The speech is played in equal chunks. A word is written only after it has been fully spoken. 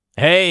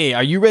Hey,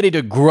 are you ready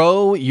to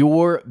grow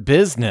your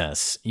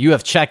business? You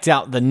have checked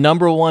out the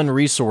number one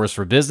resource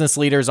for business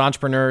leaders,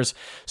 entrepreneurs,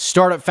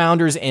 startup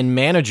founders, and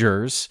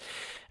managers.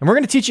 And we're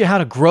going to teach you how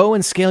to grow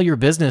and scale your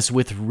business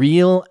with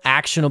real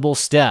actionable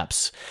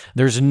steps.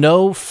 There's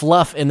no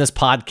fluff in this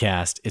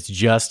podcast. It's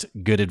just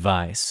good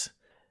advice.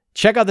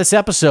 Check out this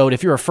episode.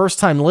 If you're a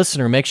first-time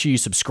listener, make sure you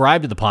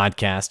subscribe to the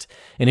podcast.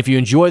 And if you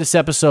enjoy this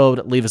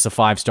episode, leave us a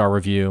 5-star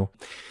review.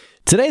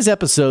 Today's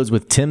episode's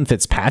with Tim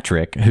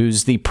Fitzpatrick,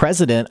 who's the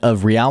president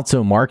of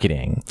Rialto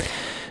Marketing.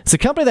 It's a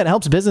company that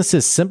helps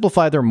businesses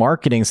simplify their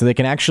marketing so they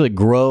can actually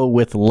grow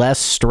with less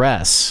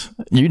stress.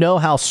 You know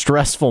how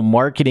stressful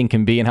marketing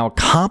can be and how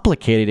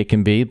complicated it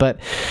can be, but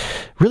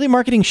really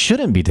marketing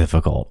shouldn't be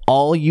difficult.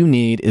 All you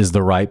need is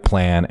the right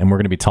plan, and we're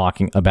going to be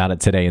talking about it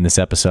today in this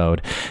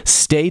episode.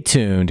 Stay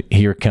tuned.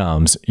 Here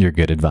comes your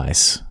good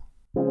advice.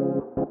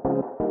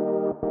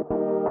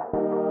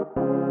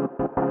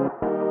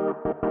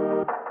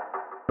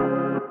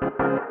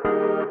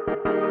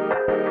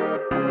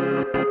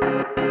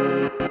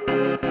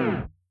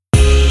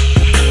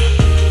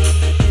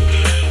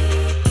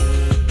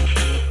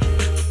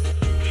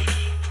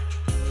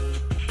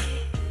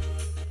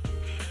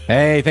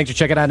 Hey, thanks for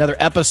checking out another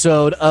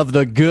episode of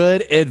the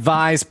Good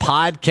Advice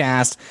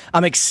Podcast.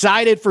 I'm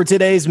excited for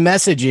today's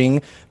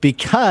messaging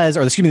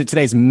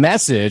today's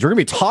message. We're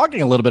going to be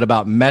talking a little bit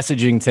about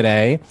messaging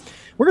today.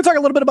 We're going to talk a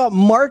little bit about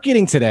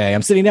marketing today.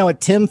 I'm sitting down with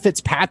Tim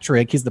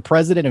Fitzpatrick. He's the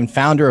president and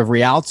founder of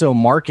Rialto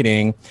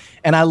Marketing,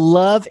 and I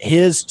love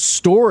his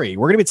story.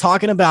 We're going to be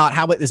talking about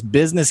how this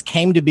business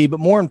came to be, but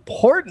more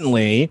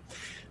importantly,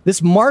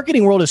 this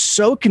marketing world is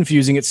so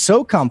confusing. It's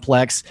so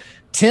complex.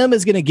 Tim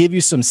is going to give you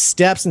some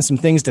steps and some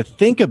things to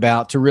think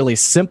about to really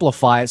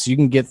simplify it so you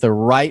can get the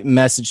right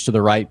message to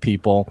the right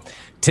people.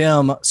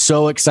 Tim,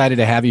 so excited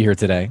to have you here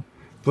today.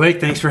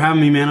 Blake, thanks for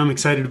having me, man. I'm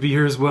excited to be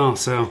here as well.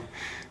 So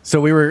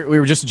we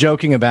were just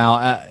joking about,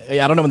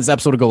 I don't know when this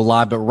episode will go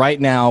live, but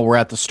right now we're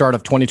at the start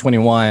of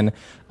 2021,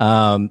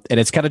 and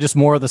it's kind of just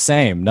more of the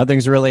same.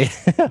 Nothing's really,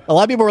 a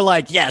lot of people were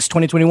like, yes,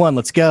 2021,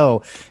 let's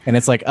go. And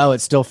it's like, oh, it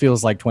still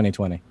feels like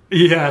 2020.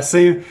 Yeah,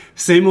 same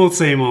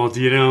old,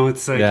 you know?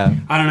 It's like, yeah.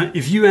 I don't know.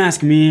 If you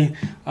ask me,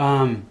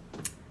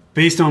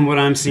 based on what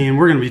I'm seeing,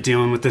 we're going to be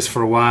dealing with this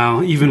for a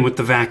while. Even with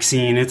the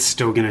vaccine, it's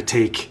going to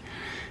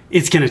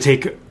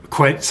take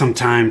quite some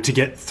time to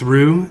get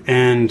through,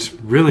 and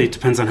really it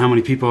depends on how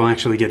many people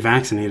actually get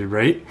vaccinated,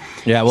 right?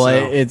 Yeah, well,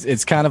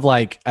 it's kind of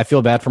like, I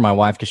feel bad for my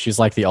wife because she's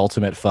like the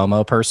ultimate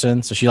FOMO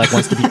person. So she like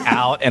wants to be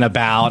out and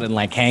about and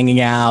like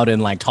hanging out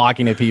and like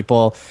talking to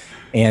people.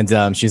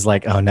 And she's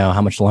like, oh no,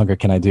 how much longer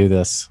can I do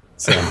this?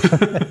 So,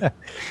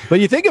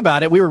 but you think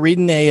about it, we were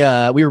reading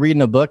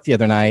a book the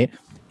other night,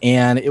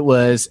 and it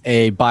was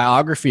a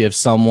biography of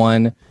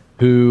someone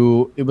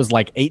who, it was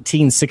like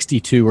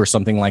 1862 or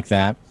something like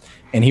that.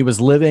 And he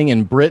was living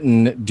in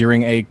Britain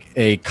during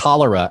a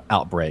cholera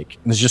outbreak.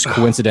 And it's just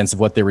coincidence of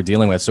what they were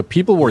dealing with. So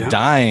people were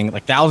dying,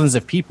 like thousands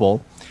of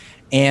people.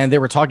 And they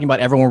were talking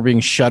about everyone were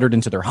being shuttered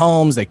into their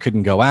homes. They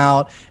couldn't go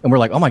out. And we're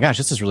like, oh my gosh,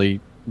 this is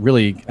really,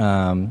 really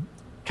kind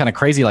of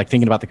crazy, like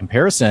thinking about the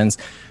comparisons.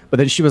 But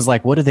then she was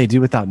like, what do they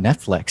do without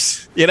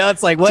Netflix? You know,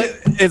 it's like, what?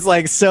 It's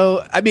like,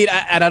 so, I mean,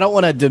 and I don't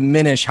want to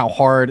diminish how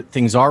hard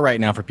things are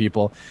right now for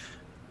people,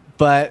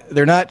 but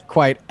they're not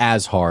quite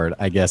as hard,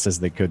 I guess, as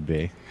they could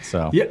be.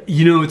 So yeah,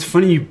 you know, it's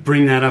funny you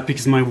bring that up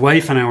because my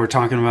wife and I were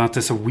talking about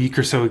this a week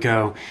or so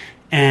ago,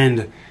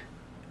 and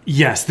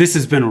yes, this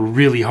has been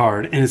really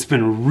hard, and it's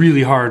been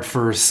really hard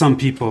for some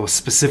people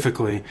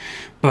specifically,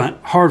 but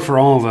hard for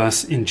all of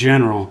us in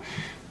general.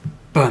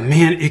 But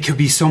man, it could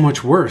be so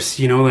much worse.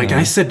 You know, like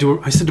I said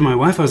to my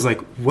wife, I was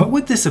like, what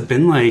would this have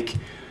been like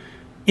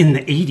in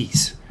the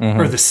 80s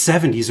or the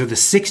 70s or the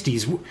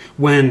 60s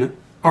when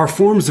our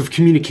forms of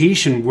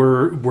communication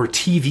were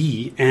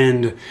TV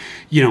and,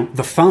 you know,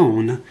 the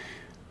phone?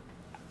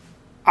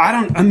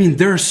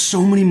 There are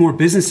so many more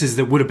businesses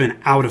that would have been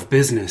out of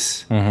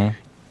business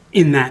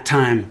in that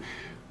time.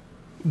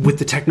 With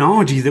the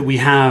technology that we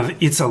have,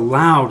 it's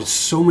allowed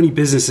so many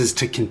businesses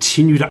to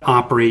continue to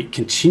operate,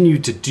 continue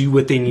to do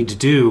what they need to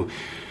do.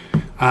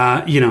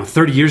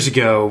 30 years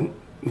ago,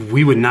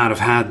 we would not have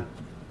had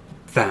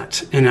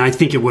that. And I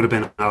think it would have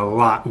been a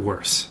lot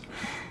worse.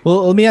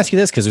 Well, let me ask you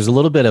this, because there's a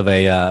little bit of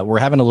we're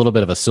having a little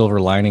bit of a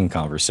silver lining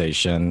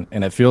conversation,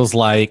 and it feels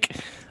like,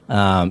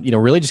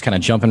 really just kind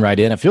of jumping right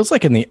in. It feels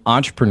like in the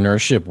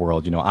entrepreneurship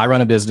world, you know, I run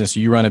a business,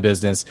 you run a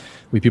business,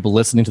 we have people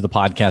listening to the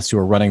podcast who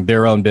are running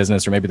their own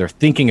business, or maybe they're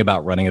thinking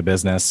about running a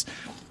business.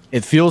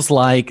 It feels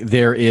like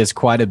there is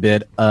quite a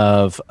bit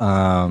of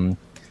a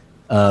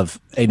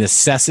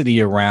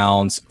necessity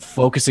around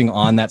focusing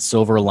on that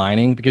silver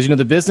lining, because, you know,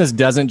 the business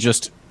doesn't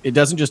just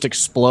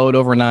explode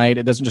overnight.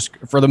 It doesn't just,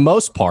 for the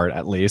most part,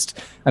 at least.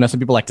 I know some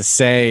people like to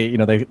say, you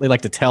know, they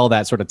like to tell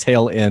that sort of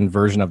tail end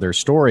version of their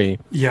story.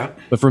 Yeah.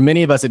 But for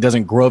many of us, it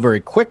doesn't grow very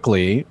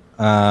quickly.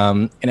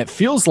 And it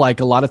feels like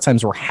a lot of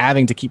times we're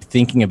having to keep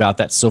thinking about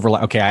that silver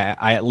line. Okay,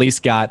 I at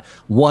least got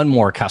one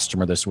more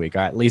customer this week.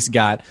 I at least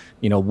got,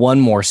 you know, one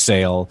more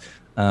sale.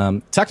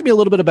 Talk to me a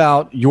little bit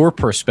about your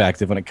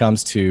perspective when it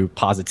comes to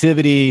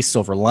positivity,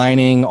 silver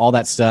lining, all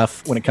that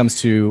stuff when it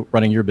comes to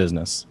running your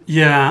business.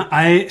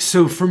 Yeah,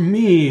 so for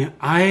me,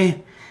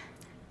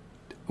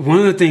 one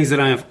of the things that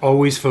I have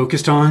always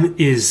focused on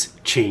is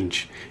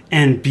change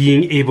and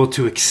being able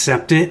to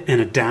accept it and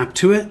adapt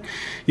to it.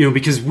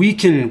 Because we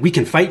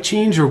can fight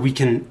change or we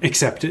can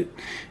accept it.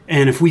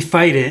 And if we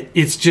fight it,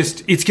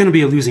 it's going to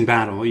be a losing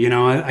battle.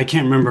 I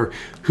can't remember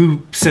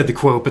who said the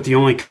quote, but the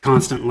only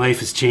constant in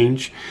life is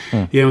change.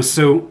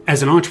 So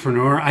as an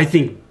entrepreneur, I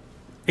think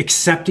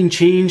accepting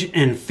change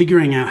and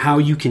figuring out how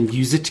you can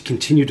use it to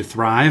continue to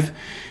thrive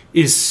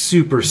is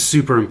super,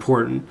 super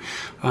important.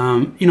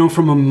 From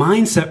a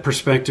mindset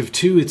perspective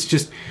too, it's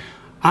just,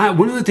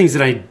 one of the things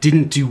that I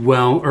didn't do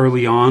well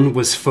early on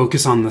was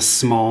focus on the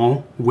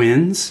small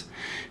wins.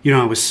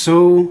 I was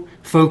so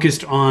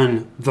focused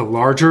on the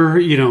larger,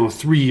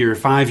 3-year,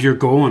 5-year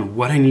goal and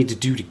what I need to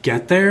do to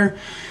get there.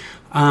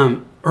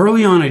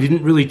 Early on, I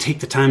didn't really take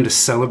the time to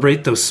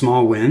celebrate those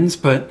small wins,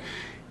 but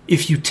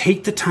if you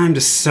take the time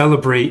to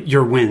celebrate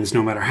your wins,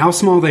 no matter how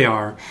small they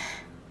are,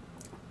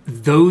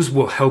 those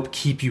will help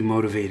keep you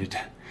motivated.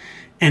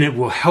 And it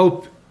will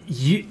help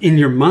you in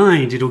your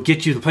mind. It'll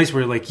get you to the place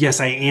where you're like, yes,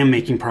 I am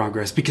making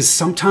progress. Because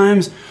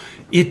sometimes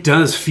it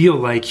does feel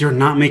like you're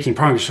not making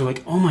progress. You're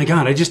like, oh my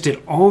God, I just did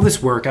all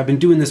this work. I've been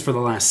doing this for the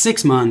last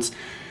 6 months.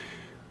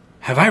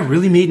 Have I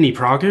really made any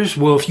progress?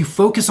 Well, if you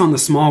focus on the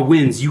small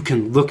wins, you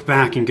can look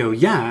back and go,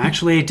 yeah,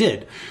 actually I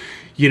did.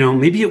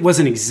 Maybe it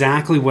wasn't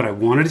exactly what I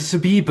wanted it to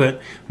be,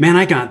 but man,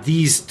 I got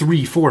these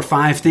 3, 4,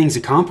 5 things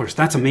accomplished.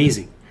 That's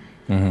amazing.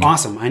 Mm-hmm.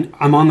 Awesome.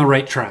 I'm on the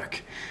right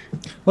track.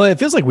 Well, it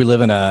feels like we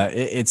live in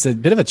it's a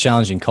bit of a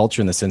challenging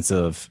culture in the sense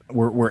of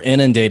we're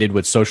inundated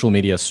with social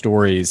media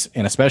stories.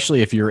 And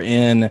especially if you're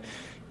in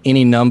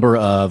any number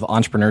of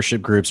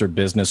entrepreneurship groups or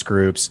business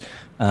groups,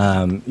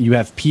 you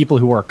have people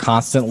who are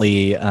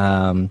constantly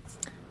kind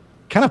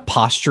of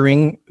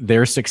posturing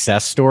their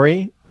success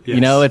story.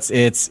 Yes.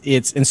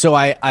 And so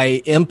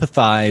I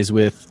empathize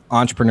with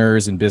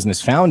entrepreneurs and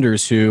business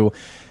founders who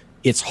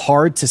it's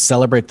hard to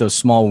celebrate those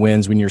small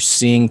wins when you're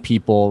seeing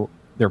people,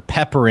 they're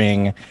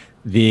peppering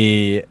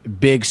the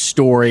big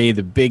story,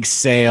 the big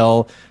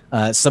sale.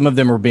 Some of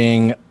them are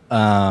being,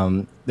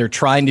 they're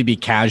trying to be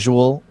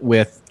casual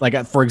with,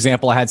 like, for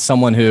example, I had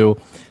someone who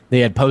they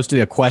had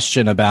posted a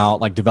question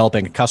about like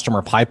developing a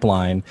customer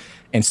pipeline,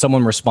 and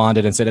someone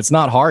responded and said, it's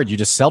not hard. You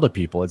just sell to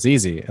people. It's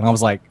easy. And I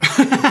was like,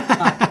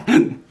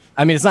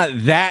 I mean, it's not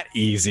that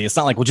easy. It's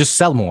not like, well, just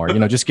sell more,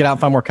 just get out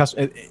and find more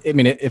customers. I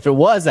mean, if it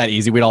was that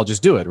easy, we'd all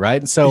just do it.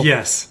 Right. And so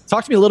yes.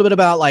 Talk to me a little bit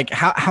about like,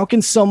 how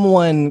can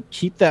someone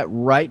keep that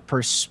right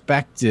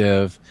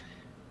perspective,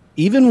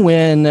 even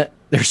when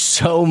there's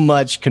so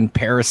much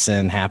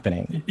comparison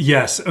happening?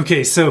 Yes.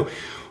 Okay. So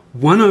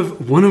one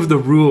of the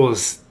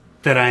rules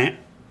that I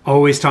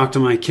always talk to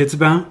my kids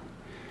about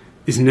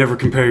is never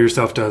compare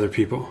yourself to other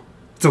people.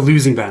 It's a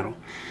losing battle.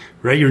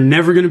 Right? You're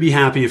never going to be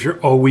happy if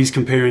you're always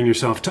comparing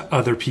yourself to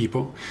other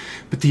people.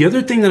 But the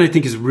other thing that I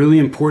think is really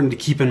important to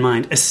keep in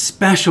mind,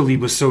 especially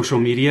with social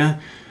media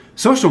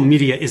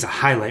is a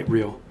highlight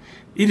reel.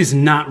 It is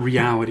not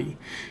reality,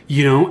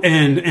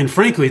 and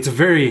frankly,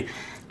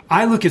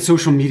 I look at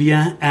social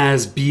media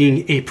as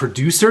being a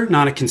producer,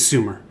 not a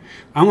consumer.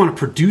 I want to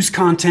produce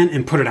content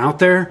and put it out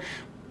there,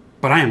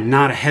 but I am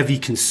not a heavy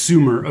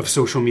consumer of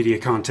social media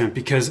content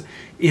because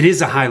it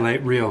is a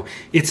highlight reel.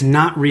 It's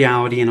not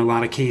reality in a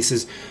lot of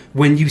cases.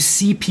 When you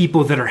see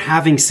people that are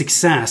having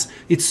success,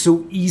 it's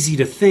so easy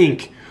to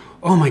think,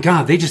 oh my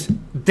God,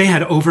 they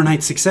had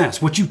overnight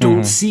success. What you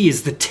don't see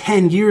is the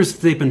 10 years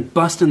they've been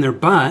busting their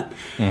butt,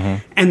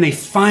 and they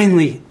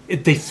finally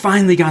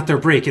got their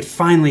break. It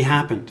finally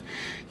happened.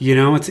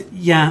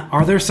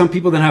 Are there some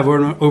people that have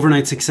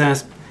overnight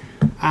success?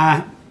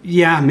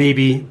 Yeah,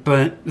 maybe,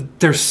 but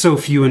they're so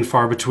few and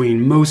far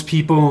between. Most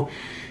people,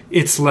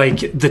 it's like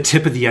the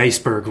tip of the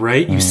iceberg,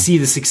 right? You see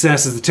the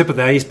success as the tip of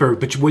the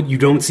iceberg, but what you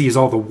don't see is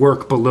all the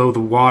work below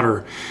the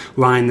water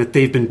line that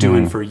they've been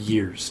doing for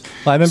years.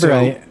 Well, I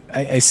remember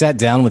I sat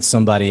down with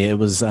somebody. It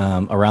was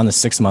around the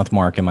 6-month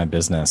mark in my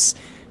business,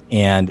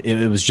 and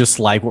it was just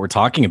like what we're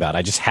talking about.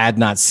 I just had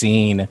not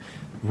seen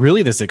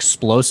really this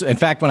explosive. In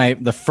fact,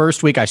 the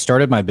first week I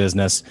started my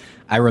business,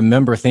 I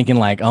remember thinking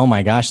like, oh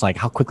my gosh, like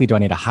how quickly do I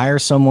need to hire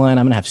someone?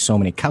 I'm going to have so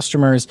many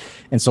customers.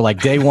 And so like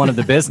day one of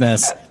the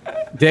business,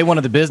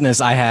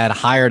 I had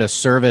hired a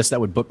service that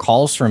would book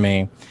calls for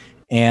me.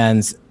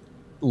 And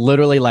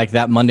literally like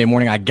that Monday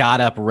morning, I got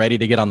up ready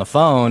to get on the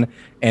phone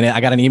and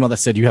I got an email that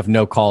said, you have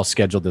no calls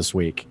scheduled this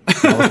week.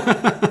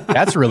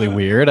 That's really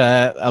weird.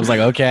 I was like,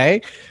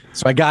 okay.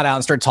 So I got out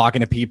and started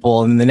talking to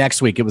people. And the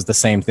next week it was the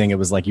same thing. It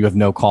was like, you have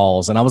no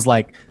calls. And I was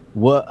like,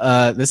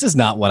 what? This is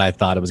not what I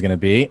thought it was going to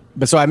be.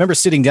 But so I remember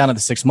sitting down at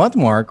the 6-month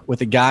mark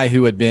with a guy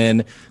who had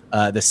been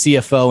the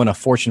CFO in a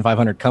Fortune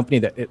 500 company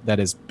that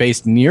is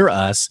based near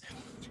us.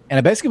 And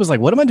I basically was like,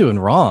 what am I doing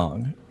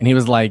wrong? And he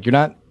was like, you're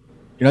not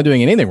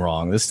doing anything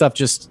wrong. This stuff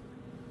just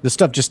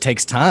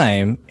takes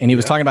time. And he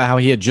was talking about how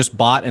he had just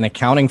bought an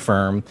accounting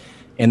firm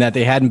and that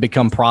they hadn't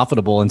become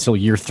profitable until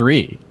year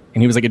 3.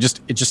 And he was like, it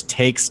just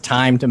takes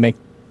time to make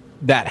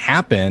that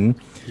happen.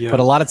 Yeah. But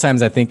a lot of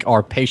times I think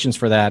our patience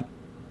for that,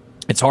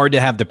 it's hard to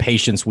have the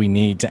patience we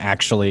need to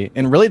actually,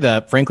 and really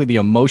frankly, the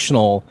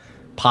emotional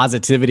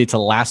positivity to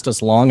last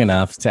us long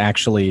enough to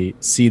actually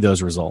see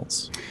those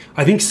results.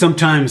 I think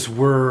sometimes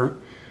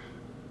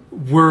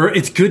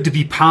it's good to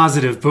be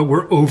positive, but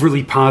we're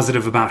overly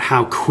positive about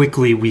how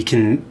quickly we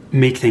can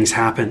make things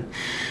happen.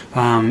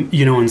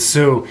 And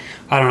so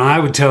I don't know, I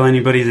would tell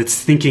anybody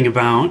that's thinking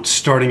about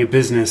starting a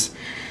business,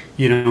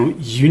 you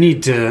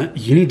need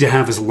to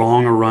have as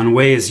long a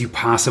runway as you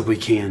possibly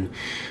can.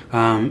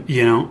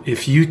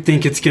 If you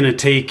think it's going to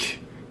take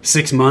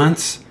 6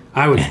 months,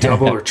 I would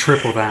double or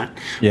triple that.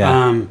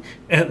 Yeah.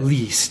 At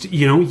least,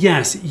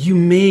 yes, you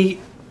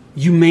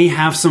may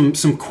have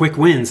some quick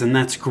wins, and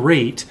that's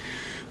great.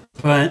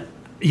 But,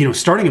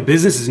 starting a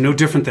business is no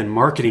different than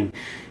marketing.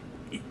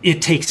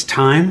 It takes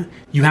time.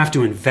 You have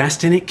to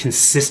invest in it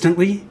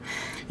consistently.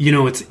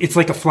 It's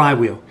like a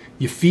flywheel.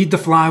 You feed the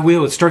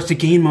flywheel, it starts to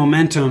gain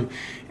momentum.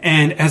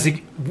 And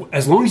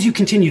as long as you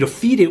continue to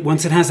feed it,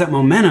 once it has that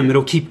momentum,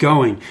 it'll keep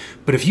going.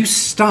 But if you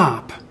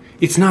stop,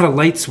 it's not a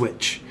light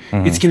switch.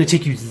 Mm-hmm. It's going to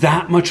take you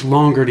that much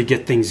longer to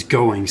get things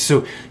going.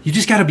 So you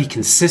just got to be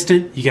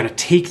consistent. You got to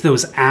take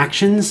those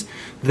actions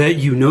that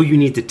you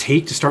need to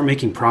take to start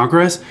making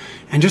progress,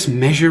 and just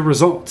measure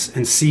results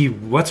and see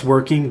what's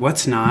working,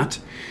 what's not,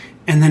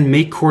 and then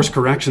make course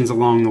corrections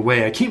along the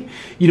way.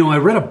 I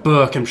read a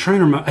book. I'm trying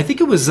to remember. I think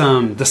it was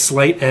The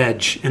Slight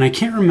Edge, and I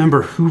can't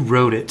remember who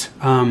wrote it.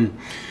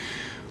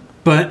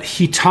 But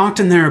he talked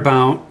in there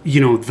about,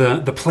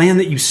 the plan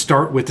that you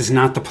start with is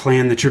not the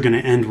plan that you're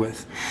going to end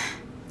with.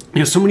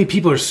 So many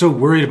people are so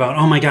worried about,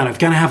 oh my God, I've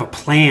got to have a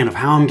plan of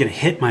how I'm going to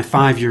hit my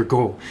 5-year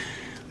goal.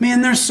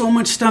 Man, there's so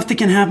much stuff that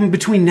can happen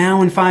between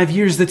now and 5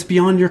 years that's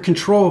beyond your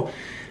control.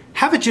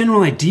 Have a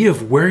general idea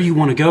of where you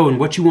want to go and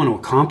what you want to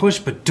accomplish,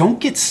 but don't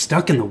get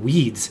stuck in the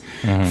weeds.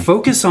 Mm-hmm.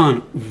 Focus on,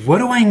 what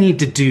do I need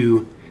to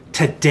do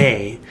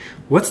today?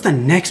 What's the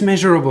next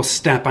measurable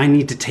step I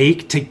need to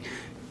take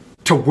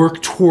to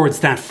work towards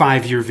that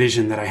 5-year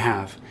vision that I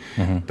have?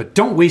 Mm-hmm. But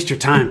don't waste your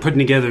time putting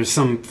together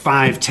some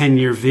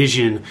 5-10-year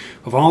vision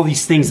of all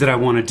these things that I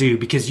want to do,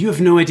 because you have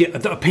no idea.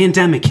 A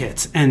pandemic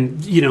hits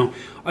and,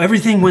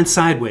 everything went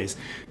sideways.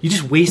 You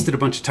just wasted a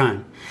bunch of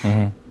time.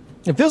 Mm-hmm.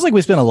 It feels like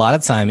we spend a lot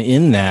of time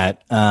in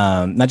that,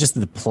 not just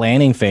the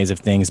planning phase of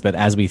things, but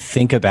as we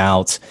think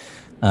about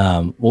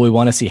what we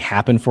want to see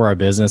happen for our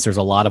business, there's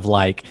a lot of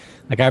like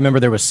I remember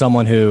there was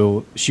someone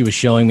who, she was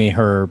showing me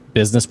her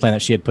business plan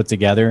that she had put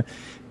together,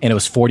 and it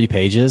was 40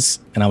 pages.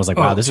 And I was like,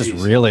 wow, this is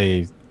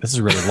really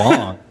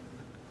long.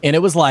 And it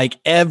was like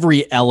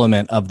every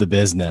element of the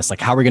business,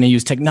 like how we're going to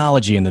use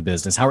technology in the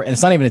business. And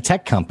it's not even a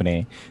tech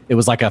company. It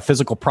was like a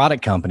physical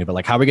product company, but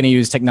like how are we going to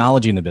use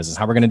technology in the business?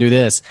 How we're going to do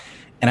this?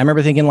 And I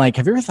remember thinking, like,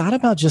 have you ever thought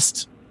about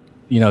just,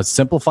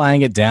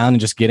 simplifying it down and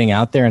just getting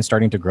out there and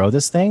starting to grow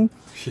this thing?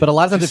 But a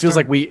lot of times it feels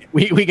like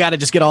we got to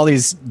just get all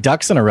these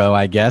ducks in a row,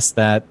 I guess,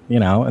 that,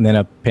 and then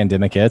a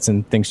pandemic hits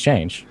and things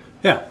change.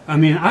 Yeah. I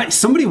mean,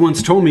 somebody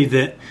once told me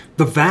that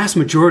the vast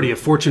majority of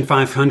Fortune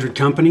 500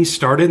 companies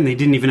started and they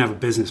didn't even have a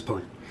business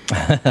plan.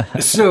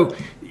 So,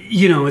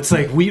 it's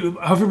like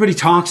everybody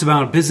talks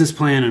about a business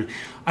plan,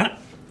 and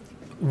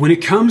when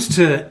it comes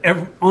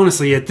to,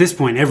 honestly, at this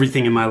point,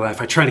 everything in my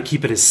life, I try to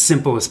keep it as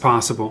simple as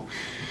possible.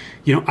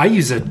 I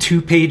use a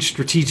 2-page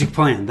strategic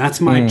plan. That's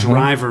my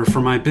driver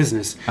for my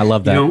business. I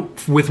love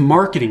that. With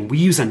marketing, we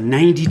use a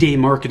 90-day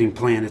marketing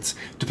plan. It's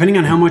depending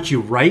on how much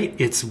you write,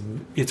 it's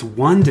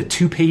 1 to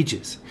 2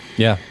 pages.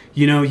 Yeah.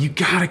 You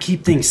got to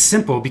keep things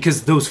simple,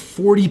 because those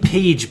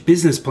 40-page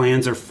business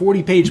plans or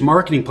 40-page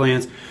marketing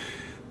plans,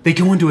 they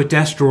go into a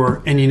desk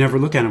drawer and you never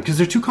look at them because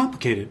they're too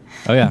complicated.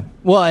 Oh yeah.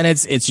 Well, and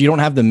it's you don't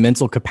have the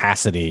mental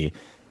capacity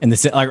and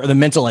or the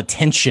mental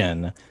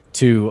attention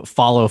to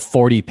follow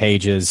 40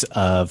 pages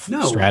of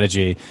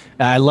strategy.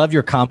 I love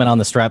your comment on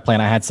the strat plan.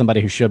 I had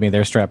somebody who showed me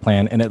their strat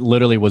plan, and it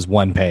literally was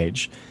 1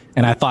 page.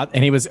 And I thought,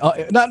 and he was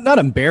not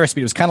embarrassed, but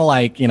he was kind of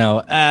like,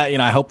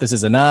 I hope this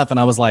is enough. And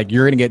I was like,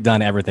 you're going to get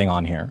done everything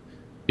on here,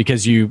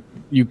 because you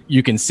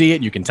can see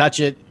it, you can touch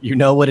it, you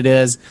know what it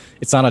is.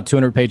 It's not a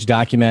 200-page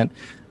document.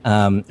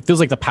 It feels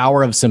like the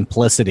power of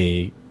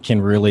simplicity can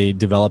really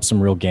develop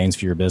some real gains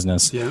for your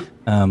business. Yeah.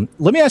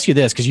 Let me ask you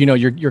this, because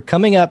you're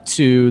coming up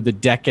to the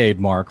decade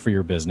mark for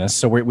your business.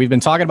 So we've been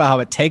talking about how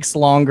it takes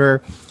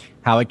longer,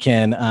 how it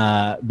can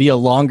be a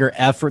longer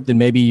effort than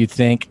maybe you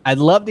think. I'd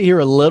love to hear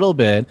a little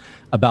bit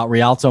about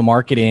Rialto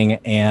Marketing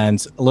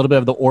and a little bit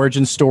of the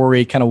origin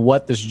story, kind of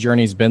what this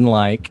journey's been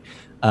like.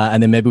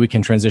 And then maybe we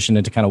can transition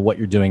into kind of what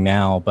you're doing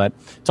now. But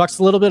talk to us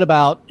a little bit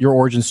about your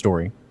origin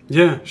story.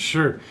 Yeah,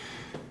 sure.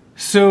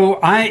 So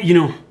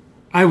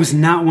I was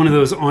not one of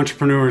those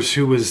entrepreneurs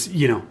who was,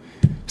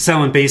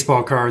 selling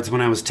baseball cards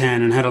when I was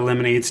 10 and had a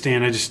lemonade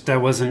stand.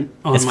 That wasn't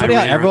on It's my funny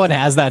how radar. everyone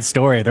has that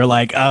story. They're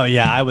like, oh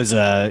yeah, I was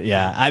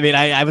yeah. I mean,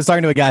 I was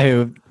talking to a guy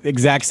who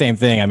exact same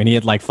thing. I mean, he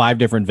had like 5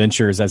 different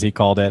ventures as he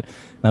called it.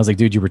 And I was like,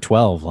 dude, you were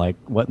 12. Like,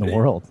 what in the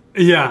world?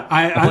 Yeah,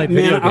 I played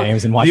video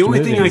games and watched the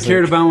only thing I movies.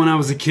 cared about when I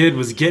was a kid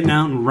was getting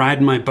out and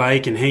riding my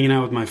bike and hanging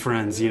out with my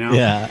friends, you know?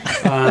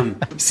 Yeah.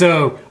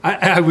 So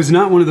I was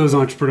not one of those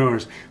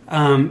entrepreneurs.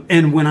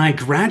 And when I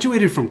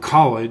graduated from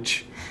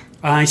college,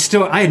 I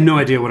had no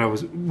idea what I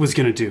was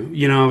going to do.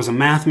 You know, I was a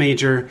math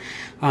major.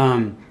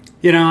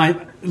 You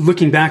know,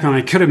 looking back on it,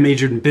 I could have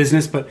majored in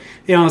business, but,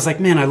 you know, I was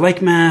like, man, I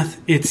like math.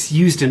 It's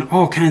used in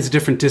all kinds of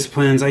different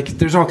disciplines.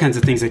 There's all kinds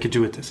of things I could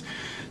do with this.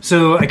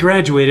 So I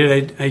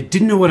graduated. I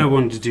didn't know what I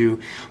wanted to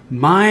do.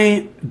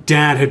 My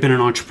dad had been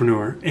an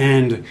entrepreneur,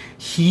 and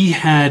he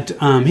had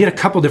a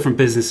couple different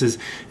businesses.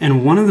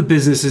 And one of the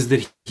businesses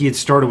that he had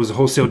started was a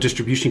wholesale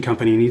distribution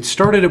company, and he'd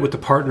started it with a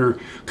partner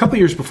a couple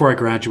years before I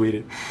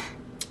graduated.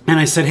 And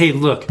I said, hey,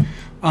 look,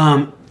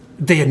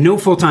 they had no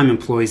full-time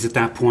employees at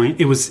that point.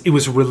 It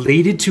was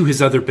related to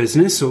his other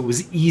business, so it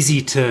was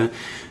easy to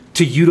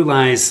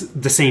utilize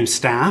the same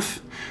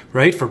staff,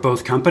 right, for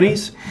both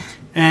companies.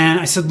 And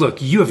I said,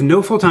 look, you have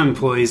no full-time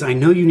employees. I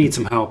know you need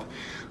some help.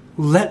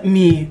 Why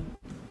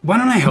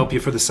don't I help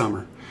you for the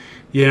summer?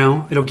 You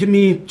know, it'll give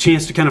me a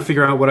chance to kind of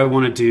figure out what I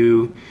want to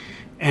do.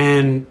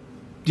 And,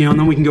 you know, and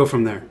then we can go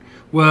from there.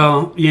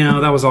 Well, you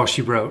know, that was all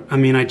she wrote. I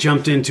mean, I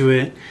jumped into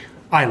it.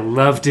 I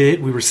loved it.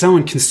 We were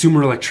selling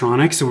consumer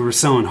electronics. So we were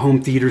selling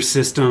home theater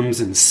systems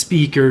and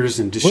speakers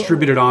and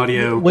distributed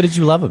audio. What did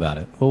you love about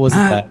it? What was it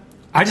that?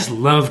 I just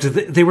loved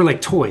they were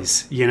like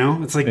toys, you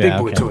know? It's like big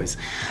boy toys.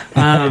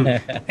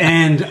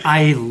 And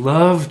I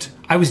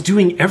was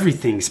doing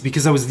everything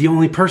because I was the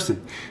only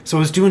person. So I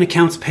was doing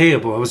accounts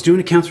payable. I was doing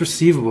accounts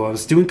receivable. I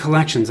was doing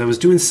collections. I was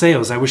doing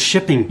sales. I was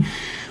shipping.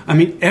 I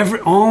mean,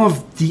 all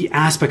of the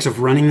aspects of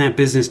running that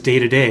business day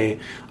to day,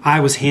 I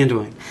was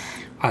handling.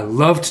 I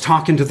loved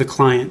talking to the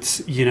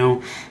clients, you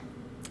know,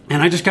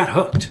 and I just got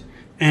hooked.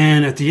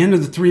 And at the end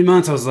of the 3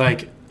 months, I was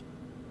like,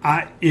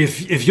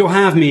 if you'll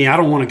have me, I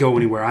don't want to go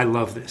anywhere. I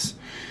love this.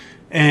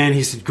 And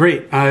he said,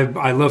 great.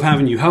 I love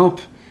having you help.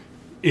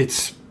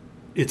 It's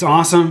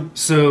awesome.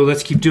 So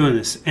let's keep doing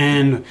this.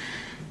 And,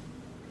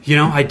 you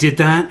know, I did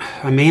that.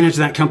 I managed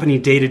that company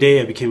day to day.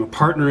 I became a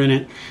partner in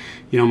it.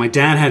 You know, my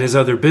dad had his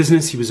other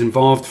business. He was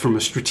involved from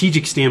a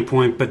strategic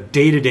standpoint, but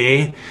day to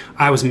day,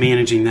 I was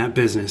managing that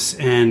business.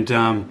 And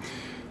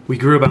we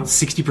grew about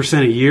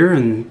 60% a year.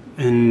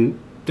 And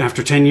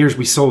after 10 years,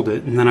 we sold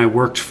it. And then I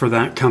worked for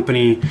that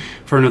company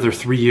for another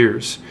 3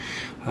 years.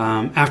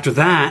 After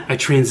that, I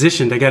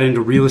transitioned. I got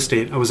into real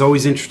estate. I was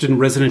always interested in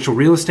residential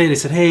real estate. I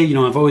said, hey, you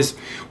know, I've always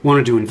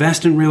wanted to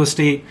invest in real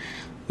estate.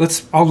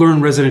 I'll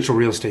learn residential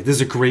real estate. This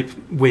is a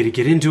great way to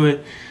get into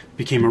it.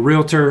 Became a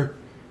realtor.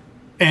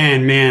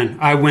 And man,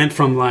 I went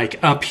from like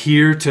up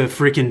here to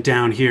freaking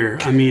down here.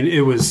 I mean,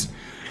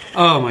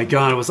 oh my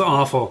God, it was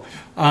awful.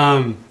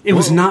 It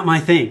was not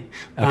my thing.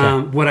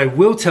 Okay. What I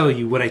will tell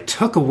you, what I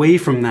took away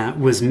from that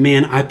was,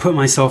 man, I put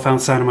myself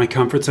outside of my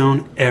comfort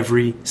zone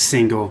every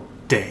single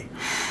day.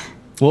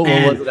 What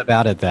was it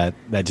about it that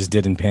just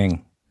didn't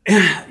ping?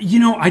 You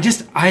know,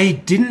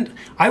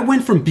 I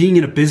went from being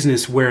in a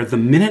business where the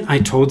minute I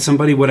told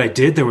somebody what I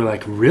did, they were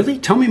like, really?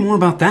 Tell me more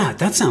about that.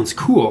 That sounds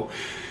cool.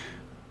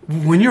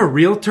 When you're a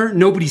realtor,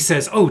 nobody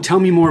says, oh, tell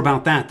me more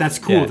about that. That's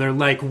cool. Yeah. They're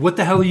like, what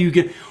the hell are you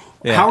going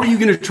yeah. How are you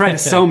going to try to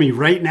sell me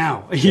right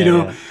now? You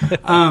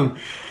know,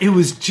 it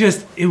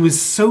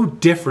was so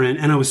different.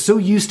 And I was so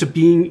used to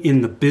being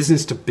in the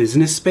business to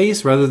business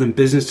space rather than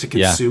business to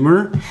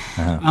consumer.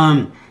 Yeah.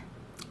 Uh-huh.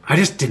 I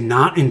just did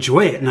not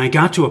enjoy it. And I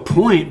got to a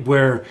point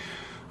where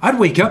I'd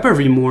wake up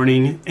every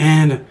morning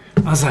and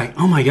I was like,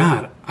 oh my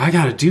God, I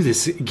got to do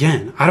this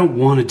again. I don't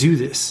want to do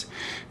this.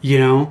 You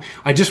know,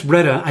 I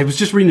was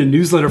just reading a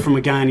newsletter from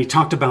a guy and he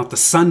talked about the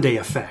Sunday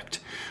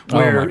effect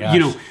where, you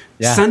know,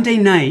 yeah. Sunday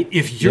night,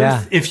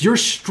 if you're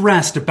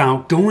stressed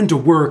about going to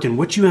work and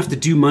what you have to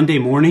do Monday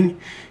morning,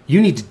 you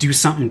need to do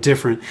something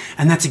different.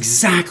 And that's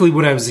exactly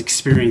what I was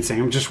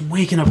experiencing. I'm just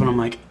waking up and I'm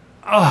like,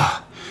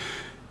 ugh.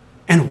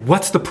 And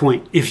what's the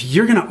point? If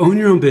you're going to own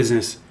your own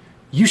business,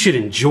 you should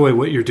enjoy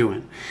what you're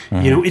doing.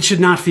 Mm-hmm. You know, it should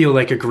not feel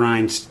like a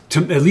grind,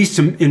 at least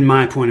in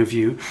my point of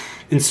view.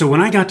 And so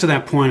when I got to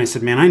that point, I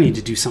said, man, I need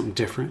to do something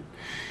different.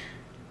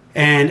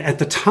 And at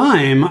the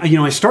time, you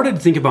know, I started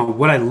to think about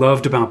what I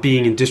loved about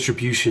being in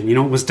distribution. You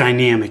know, it was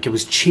dynamic. It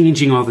was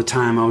changing all the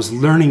time. I was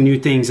learning new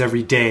things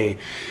every day.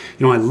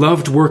 You know, I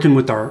loved working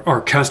with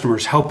our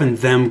customers, helping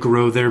them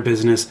grow their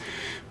business,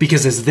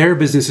 because as their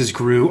businesses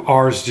grew,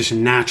 ours just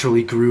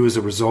naturally grew as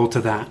a result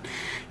of that.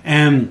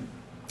 And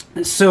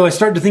so I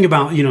started to think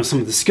about, you know, some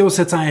of the skill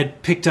sets I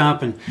had picked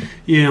up. And,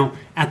 you know,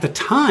 at the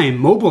time,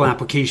 mobile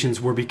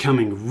applications were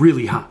becoming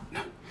really hot.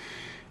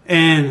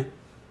 And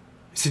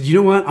I said, you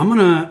know what, I'm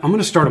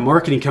gonna start a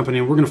marketing company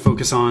and we're gonna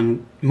focus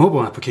on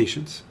mobile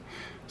applications.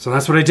 So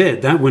that's what I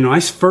did. That when I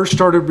first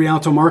started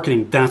Rialto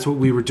Marketing, that's what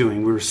we were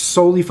doing. We were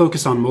solely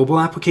focused on mobile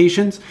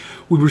applications.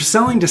 We were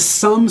selling to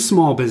some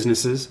small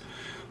businesses,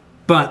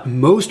 but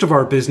most of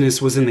our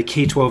business was in the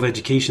K-12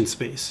 education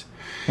space.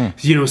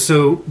 You know,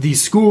 so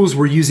these schools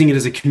were using it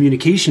as a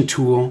communication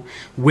tool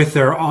with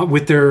their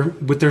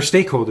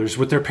stakeholders,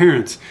 with their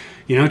parents.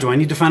 You know, do I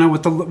need to find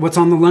out what's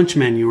on the lunch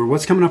menu or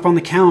what's coming up on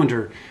the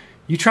calendar?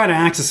 You try to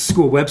access a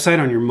school website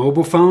on your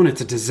mobile phone,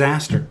 it's a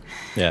disaster.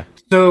 Yeah.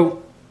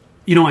 So,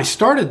 you know, I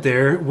started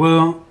there.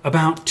 Well,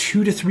 about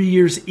 2 to 3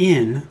 years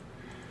in,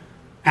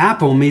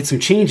 Apple made some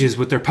changes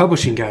with their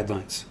publishing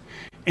guidelines.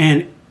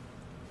 And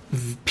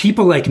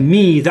people like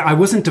me, that I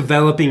wasn't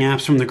developing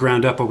apps from the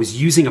ground up. I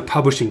was using a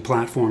publishing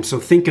platform.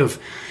 So think of,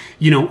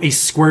 you know, a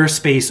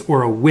Squarespace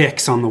or a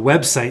Wix on the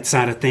website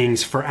side of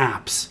things for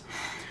apps.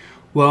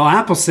 Well,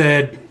 Apple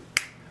said,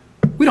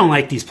 we don't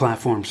like these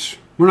platforms.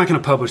 We're not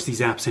going to publish these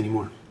apps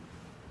anymore.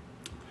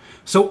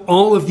 So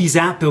all of these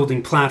app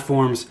building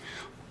platforms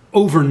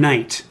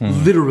overnight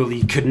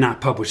literally could not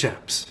publish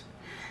apps.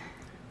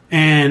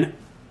 And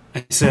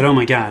I said, oh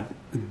my God,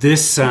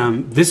 this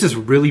is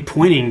really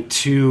pointing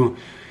to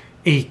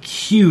a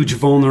huge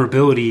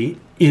vulnerability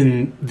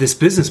in this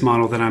business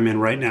model that I'm in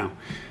right now.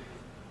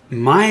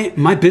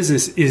 My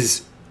business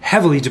is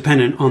heavily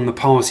dependent on the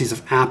policies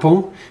of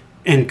Apple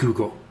and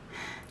Google.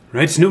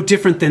 Right? It's no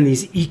different than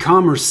these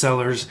e-commerce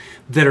sellers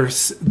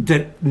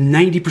that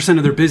 90%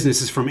 of their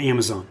business is from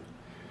Amazon.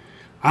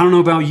 I don't know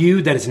about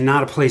you, that is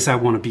not a place I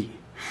want to be.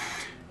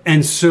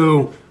 And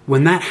so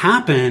when that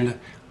happened,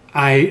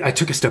 I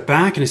took a step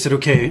back and I said,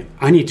 okay,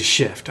 I need to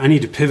shift. I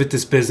need to pivot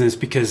this business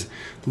because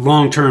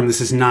long-term,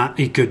 this is not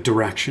a good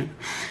direction.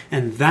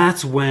 And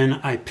that's when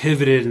I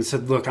pivoted and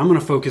said, look, I'm going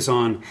to focus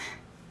on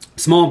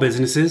small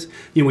businesses.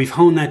 You know, we've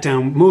honed that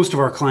down. Most of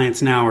our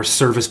clients now are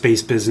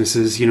service-based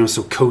businesses, you know,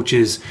 so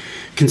coaches,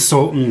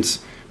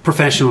 consultants,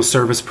 professional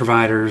service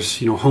providers,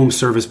 you know, home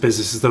service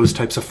businesses, those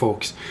types of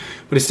folks.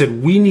 But I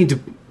said, we need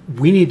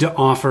to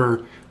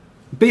offer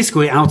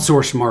basically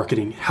outsourced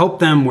marketing, help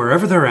them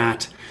wherever they're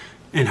at,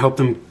 and help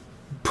them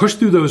push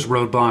through those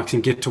roadblocks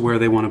and get to where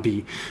they want to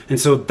be. And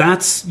so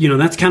that's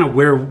kind of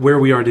where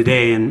we are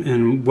today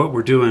and what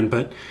we're doing.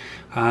 But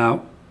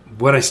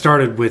what I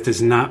started with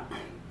is not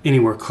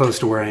anywhere close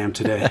to where I am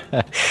today.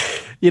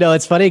 You know,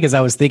 it's funny because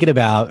I was thinking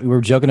we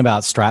were joking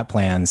about strat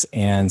plans,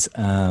 and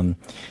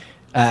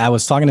I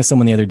was talking to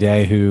someone the other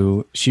day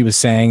who she was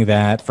saying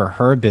that for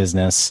her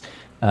business,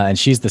 and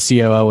she's the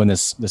COO in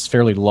this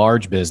fairly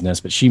large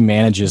business, but she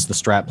manages the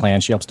strat plan.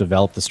 She helps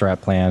develop the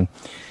strat plan.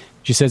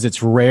 She says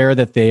it's rare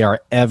that they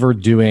are ever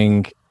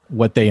doing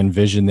what they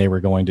envisioned they were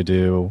going to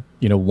do,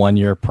 you know, 1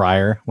 year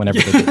prior, whenever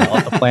they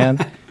develop the plan.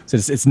 So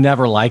it's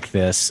never like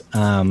this.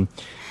 And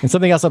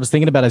something else I was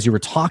thinking about as you were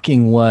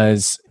talking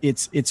was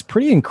it's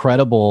pretty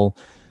incredible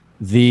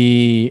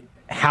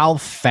how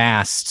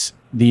fast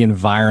the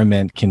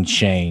environment can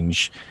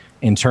change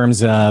in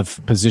terms of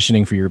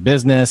positioning for your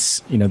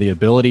business, you know, the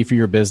ability for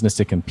your business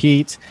to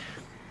compete.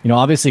 You know,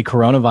 obviously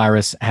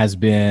coronavirus has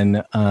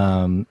been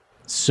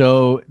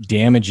so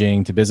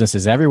damaging to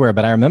businesses everywhere.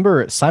 But I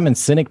remember Simon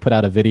Sinek put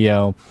out a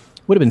video,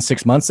 would have been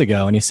 6 months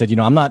ago, and he said, you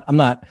know, I'm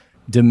not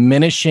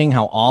diminishing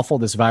how awful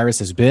this virus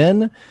has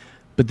been,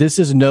 but this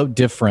is no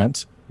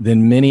different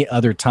than many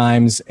other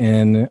times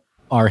in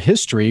our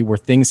history where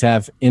things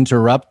have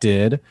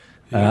interrupted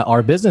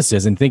our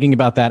businesses. And thinking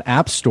about that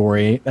app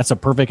story, that's a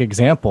perfect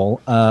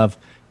example of,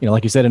 you know,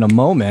 like you said, in a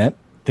moment,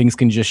 things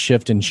can just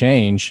shift and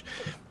change.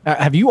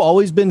 Have you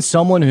always been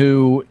someone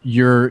who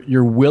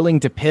you're willing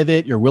to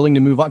pivot, you're willing to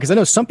move on? Because I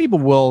know some people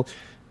will.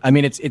 I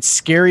mean, it's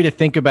scary to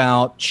think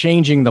about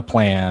changing the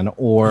plan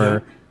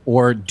or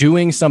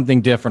doing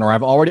something different. Or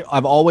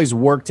I've always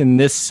worked in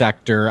this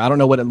sector. I don't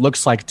know what it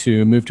looks like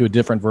to move to a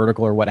different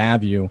vertical or what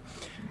have you.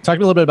 Talk a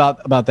little bit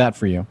about that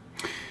for you.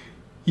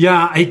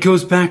 Yeah, it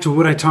goes back to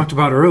what I talked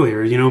about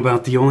earlier. You know,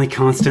 about the only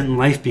constant in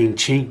life being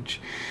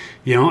change.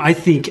 You know, I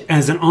think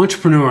as an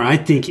entrepreneur, I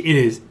think it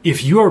is,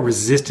 if you are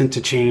resistant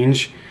to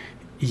change,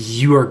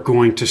 you are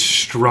going to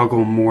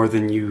struggle more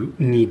than you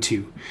need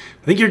to.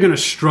 I think you're going to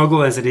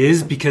struggle as it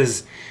is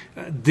because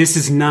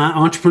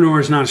entrepreneur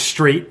is not a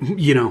straight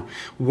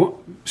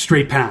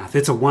path.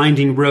 It's a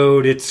winding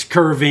road. It's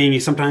curving.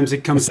 Sometimes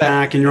it comes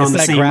back and you're on the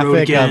same road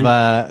again.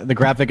 The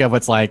graphic of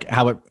what's like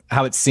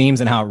how it seems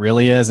and how it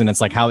really is. And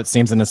it's like how it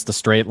seems and it's the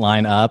straight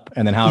line up.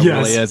 And then how it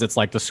really is, it's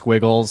like the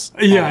squiggles.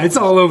 Yeah, it's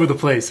all over the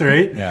place,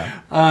 right?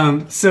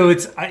 Yeah. So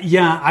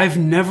I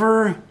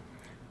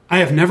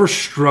have never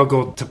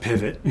struggled to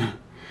pivot.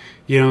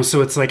 You know,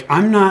 so it's like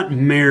I'm not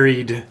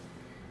married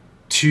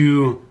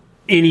to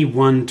any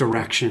one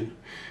direction.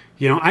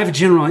 You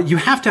know, you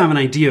have to have an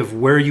idea of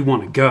where you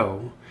want to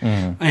go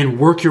and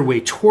work your way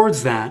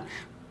towards that.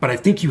 But I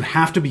think you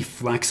have to be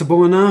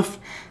flexible enough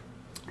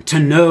to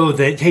know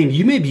that, hey,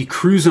 you may be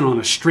cruising on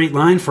a straight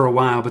line for a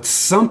while, but at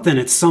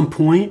some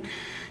point,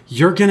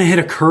 you're going to hit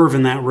a curve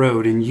in that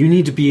road and you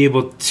need to be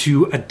able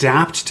to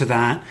adapt to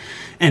that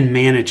and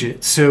manage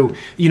it. So,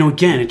 you know,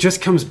 again, it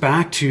just comes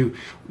back to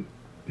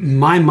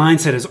my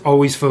mindset is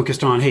always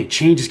focused on, hey,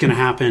 change is going to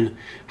happen.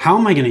 How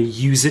am I going to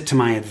use it to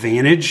my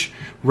advantage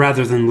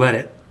rather than let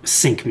it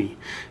sink me?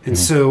 And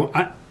so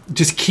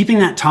just keeping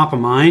that top of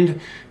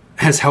mind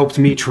has helped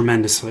me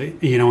tremendously,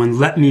 and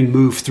let me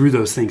move through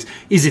those things.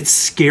 Is it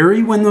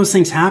scary when those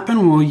things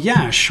happen? Well,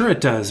 yeah, sure it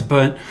does.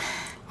 But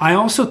I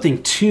also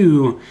think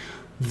too,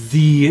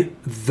 the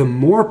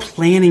more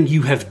planning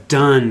you have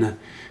done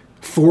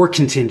for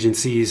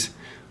contingencies,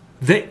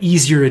 the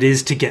easier it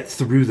is to get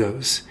through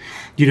those.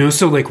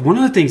 So like one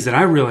of the things that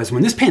I realized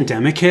when this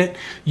pandemic hit,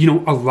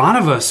 a lot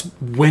of us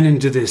went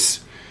into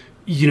this,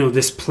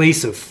 this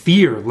place of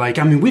fear. Like,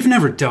 I mean, we've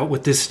never dealt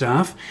with this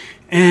stuff.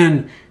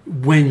 And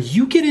when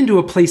you get into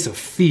a place of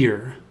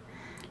fear,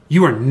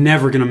 you are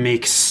never going to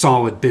make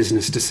solid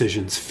business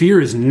decisions.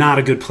 Fear is not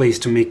a good place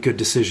to make good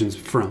decisions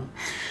from.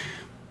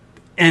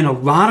 And a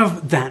lot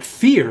of that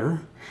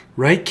fear,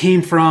 right,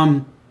 came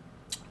from,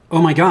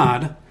 oh my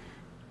God,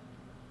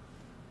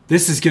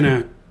 this is going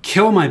to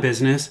kill my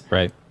business.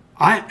 Right.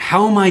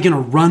 How am I going to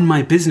run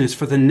my business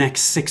for the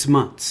next 6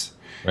 months?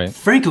 Right.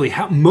 Frankly,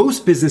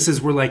 most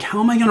businesses were like, how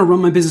am I going to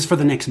run my business for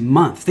the next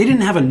month? They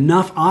didn't have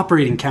enough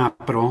operating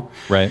capital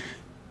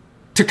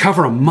to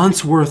cover a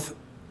month's worth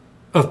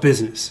of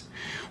business.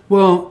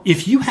 Well,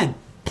 if you had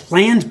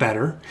planned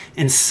better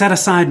and set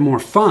aside more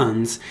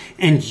funds,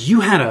 and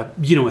you had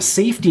a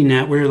safety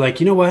net where you're like,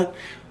 you know what,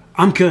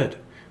 I'm good.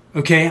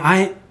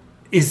 Okay,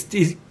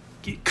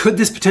 could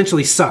this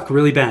potentially suck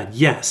really bad?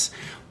 Yes,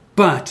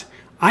 but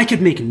I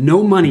could make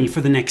no money for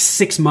the next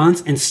 6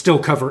 months and still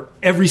cover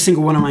every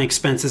single one of my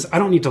expenses. I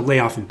don't need to lay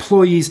off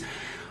employees.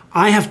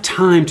 I have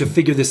time to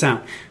figure this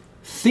out.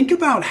 Think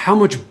about how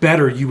much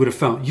better you would have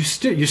felt. You're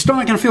still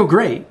not going to feel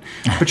great,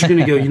 but you're going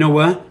to go, you know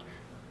what?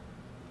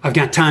 I've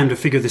got time to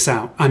figure this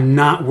out. I'm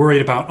not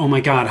worried about, oh my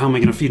God, how am I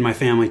going to feed my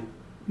family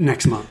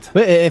next month?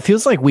 But it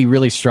feels like we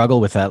really struggle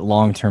with that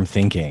long-term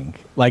thinking.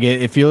 Like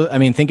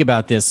think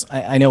about this.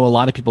 I know a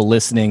lot of people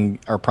listening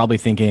are probably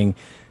thinking,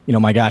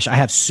 my gosh, I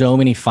have so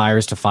many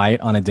fires to fight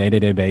on a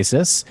day-to-day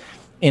basis.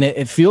 And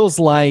it feels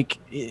like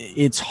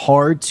it's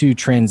hard to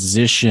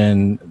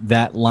transition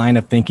that line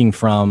of thinking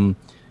from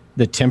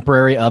the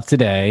temporary of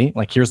today,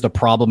 like here's the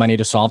problem I need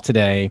to solve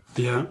today,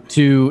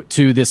 to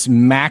this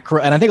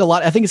macro. And I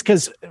think it's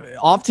because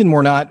often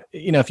we're not,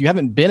 if you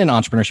haven't been in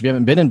entrepreneurship, you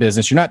haven't been in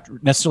business, you're not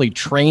necessarily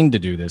trained to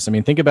do this. I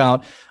mean, think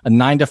about a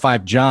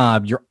 9-to-5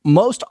 job.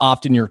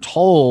 You're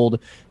told,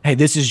 hey,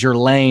 this is your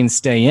lane,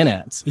 stay in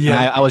it.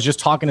 Yeah. I was just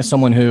talking to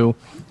someone who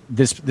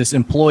this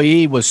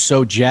employee was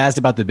so jazzed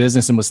about the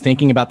business and was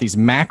thinking about these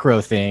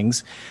macro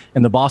things.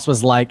 And the boss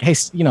was like, hey,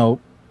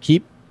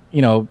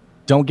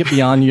 don't get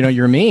beyond,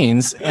 your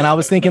means. And I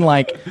was thinking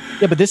like,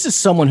 yeah, but this is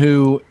someone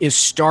who is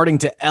starting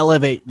to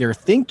elevate their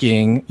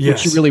thinking,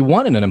 which you really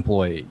want in an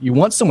employee. You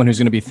want someone who's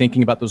going to be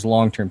thinking about those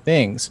long-term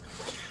things.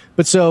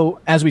 But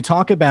so as we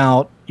talk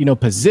about,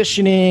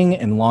 positioning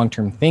and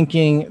long-term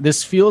thinking,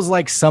 this feels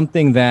like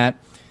something that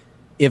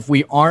if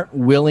we aren't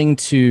willing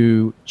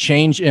to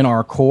change in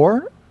our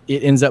core,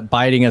 it ends up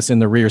biting us in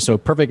the rear. So a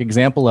perfect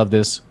example of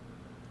this,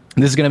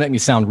 and this is going to make me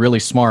sound really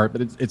smart,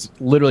 but it's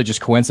literally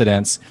just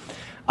coincidence.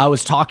 I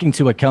was talking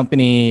to a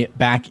company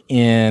back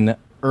in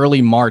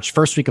early March,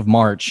 first week of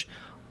March,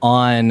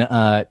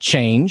 on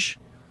change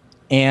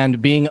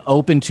and being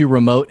open to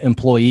remote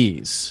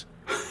employees.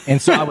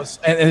 And so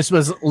and this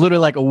was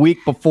literally like a week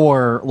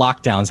before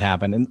lockdowns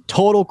happened, and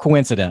total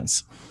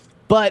coincidence.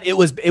 But it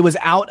was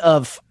out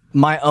of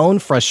my own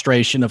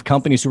frustration of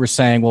companies who were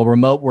saying, well,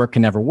 remote work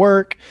can never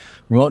work.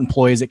 Remote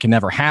employees, it can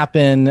never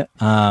happen.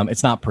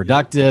 It's not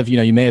productive.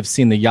 You may have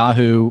seen the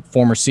Yahoo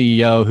former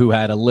CEO who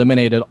had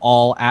eliminated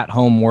all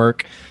at-home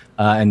work,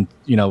 and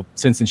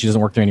since then she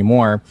doesn't work there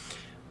anymore.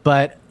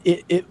 But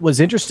it was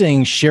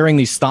interesting sharing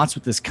these thoughts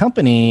with this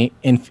company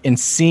and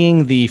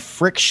seeing the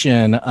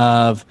friction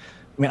of,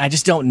 I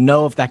just don't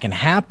know if that can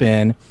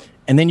happen.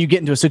 And then you get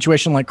into a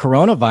situation like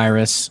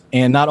coronavirus,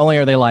 and not only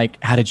are they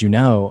like, how did you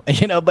know?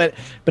 But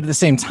at the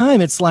same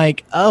time, it's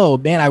like, oh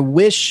man, I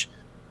wish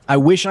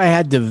I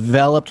had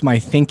developed my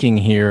thinking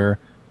here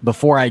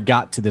before I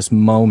got to this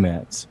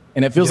moment.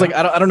 And it feels like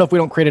I don't know if we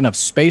don't create enough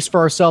space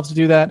for ourselves to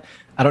do that.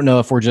 I don't know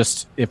if we're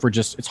just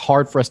it's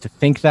hard for us to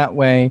think that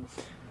way.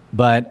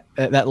 But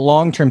that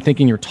long-term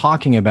thinking you're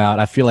talking about,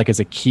 I feel like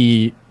is a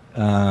key.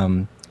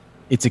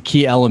 It's a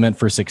key element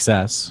for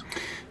success.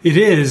 It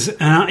is,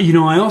 and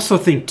I also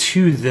think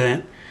too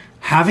that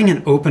having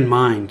an open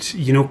mind,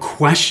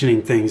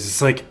 questioning things.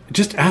 It's like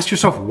just ask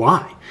yourself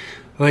why.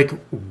 Like,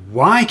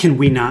 why can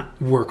we not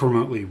work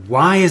remotely?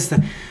 Why is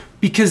that?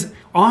 Because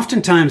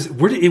oftentimes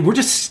we're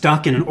just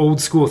stuck in an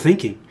old school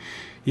thinking,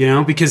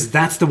 because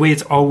that's the way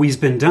it's always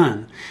been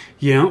done,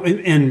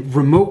 and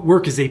remote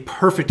work is a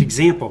perfect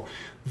example.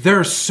 There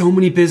are so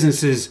many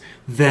businesses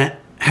that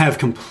have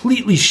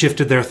completely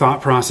shifted their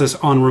thought process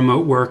on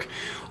remote work.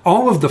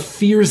 All of the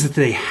fears that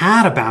they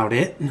had about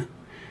it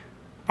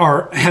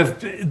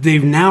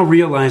they've now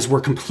realized were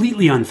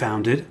completely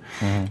unfounded.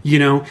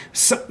 Mm-hmm.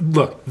 So,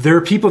 look, there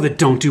are people that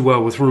don't do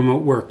well with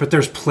remote work, but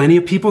there's plenty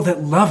of people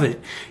that love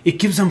it. It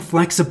gives them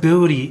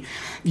flexibility,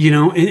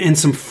 and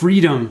some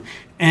freedom,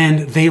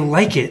 and they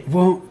like it.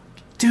 Well,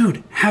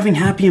 dude, having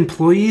happy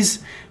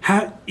employees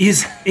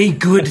is a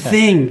good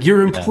thing.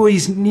 Your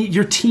employees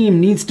your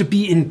team needs to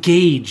be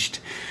engaged.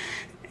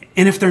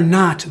 And if they're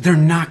not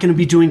going to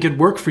be doing good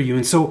work for you.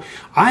 And so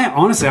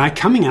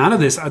coming out of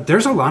this,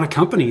 there's a lot of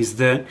companies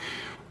that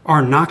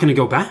are not going to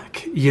go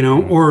back,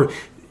 or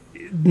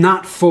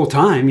not full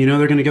time.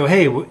 They're going to go,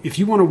 hey, well, if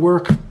you want to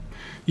work,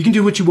 you can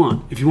do what you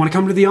want. If you want to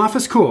come to the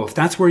office, cool. If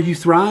that's where you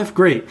thrive,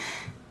 great.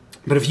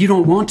 But if you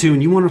don't want to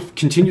and you want to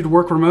continue to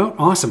work remote,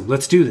 awesome,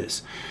 let's do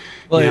this.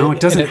 Well, it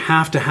doesn't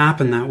have to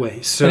happen that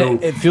way. So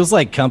it feels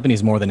like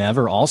companies more than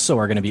ever also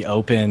are going to be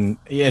open.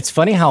 It's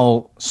funny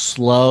how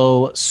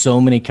slow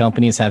so many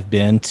companies have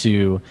been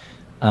to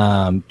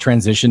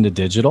transition to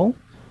digital.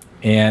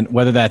 And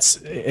whether that's,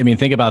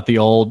 think about the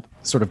old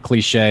sort of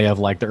cliche of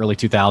like the early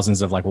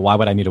 2000s of like, well, why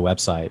would I need a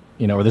website?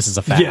 Or this is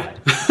a fad.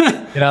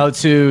 Yeah.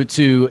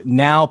 To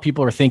now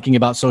people are thinking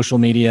about social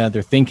media.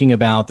 They're thinking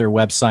about their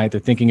website. They're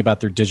thinking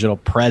about their digital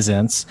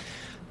presence.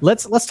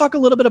 Let's talk a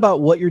little bit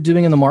about what you're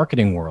doing in the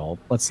marketing world.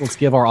 Let's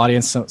give our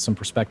audience some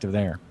perspective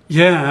there.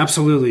 Yeah,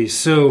 absolutely.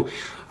 So,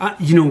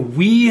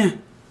 we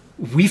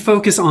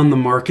focus on the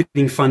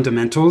marketing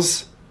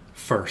fundamentals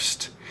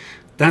first.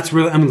 That's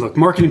really, look,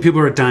 marketing people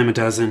are a dime a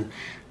dozen.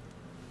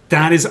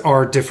 That is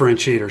our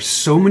differentiator.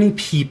 So many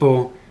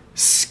people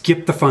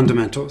skip the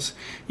fundamentals,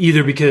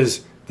 either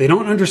because they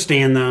don't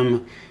understand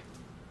them,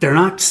 they're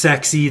not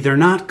sexy, they're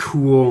not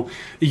cool,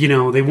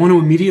 they want to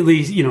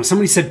immediately,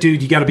 somebody said,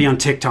 dude, you got to be on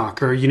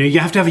TikTok, or, you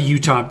have to have a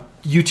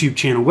YouTube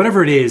channel,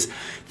 whatever it is.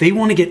 They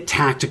want to get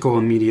tactical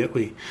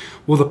immediately.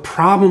 Well, the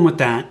problem with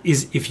that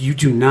is if you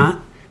do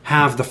not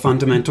have the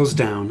fundamentals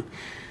down,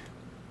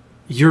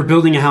 you're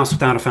building a house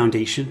without a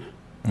foundation.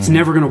 It's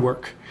never going to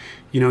work.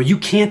 You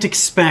can't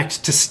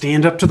expect to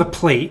stand up to the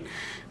plate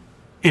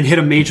and hit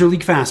a major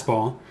league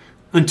fastball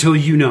until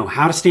you know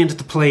how to stand at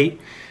the plate.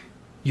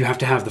 You have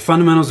to have the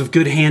fundamentals of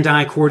good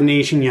hand-eye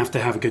coordination. You have to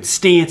have a good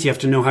stance. You have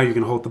to know how you're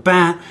going to hold the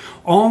bat.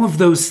 All of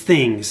those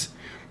things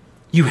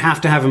you have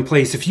to have in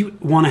place if you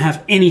want to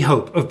have any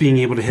hope of being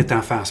able to hit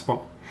that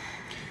fastball.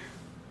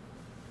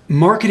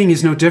 Marketing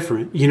is no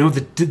different.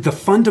 The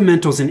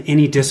fundamentals in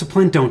any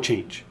discipline don't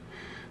change.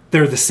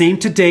 They're the same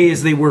today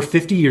as they were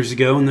 50 years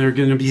ago, and they're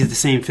going to be the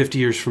same 50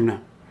 years from now.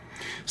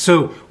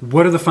 So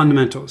what are the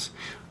fundamentals?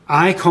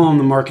 I call them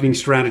the marketing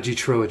strategy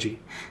trilogy.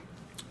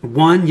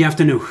 1, you have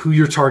to know who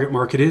your target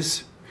market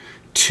is.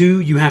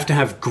 2, you have to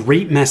have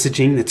great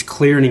messaging that's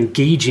clear and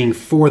engaging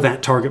for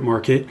that target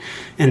market.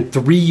 And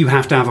 3, you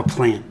have to have a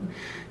plan.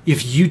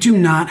 If you do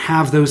not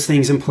have those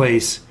things in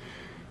place,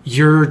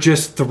 you're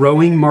just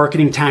throwing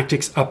marketing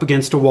tactics up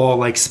against a wall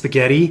like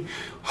spaghetti,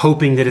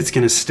 hoping that it's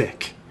going to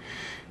stick.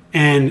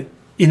 And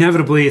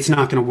inevitably, it's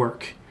not going to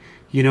work.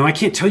 I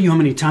can't tell you how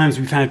many times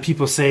we've had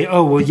people say,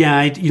 oh, well, yeah,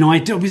 I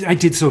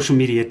did social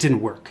media. It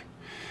didn't work.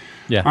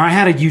 Yeah. Or I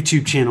had a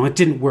YouTube channel. It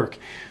didn't work.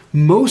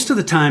 Most of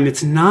the time,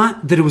 it's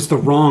not that it was the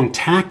wrong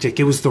tactic.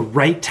 It was the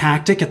right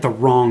tactic at the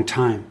wrong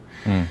time.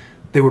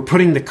 They were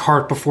putting the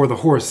cart before the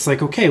horse. It's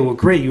like, okay, well,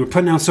 great. You were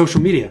putting out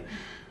social media.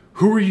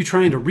 Who are you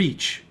trying to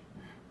reach?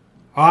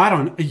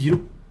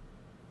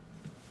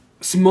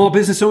 Small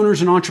business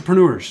owners and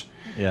entrepreneurs.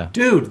 Yeah.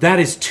 Dude, that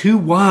is too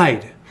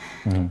wide.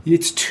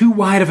 It's too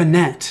wide of a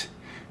net.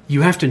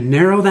 You have to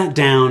narrow that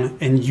down,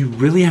 and you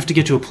really have to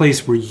get to a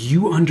place where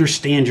you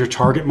understand your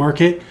target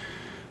market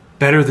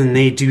better than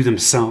they do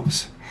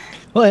themselves.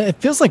 Well, it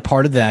feels like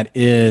part of that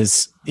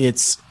is I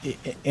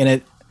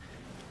don't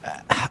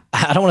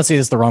want to say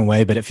this the wrong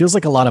way, but it feels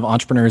like a lot of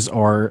entrepreneurs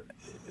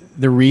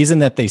the reason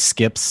that they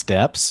skip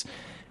steps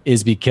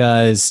is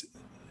because,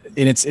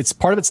 and it's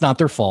part of it's not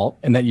their fault,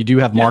 and that you do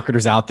have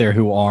marketers out there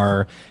who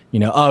are,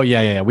 oh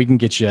yeah, we can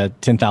get you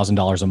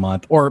 $10,000 a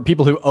month, or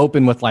people who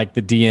open with like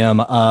the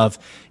DM of,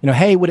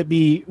 hey,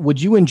 would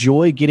you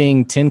enjoy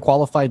getting 10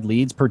 qualified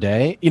leads per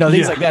day?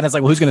 Things like that. And it's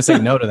like, well, who's going to say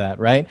no to that,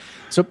 right?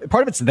 So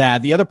part of it's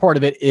that. The other part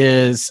of it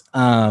is,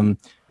 I'm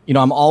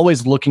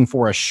always looking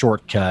for a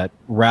shortcut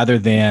rather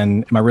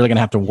than, am I really going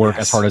to have to work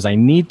as hard as I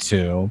need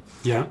to?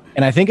 Yeah.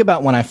 And I think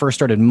about when I first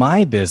started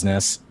my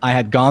business, I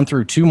had gone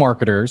through 2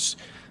 marketers.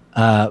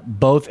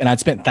 Both, and I'd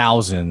spent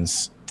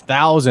thousands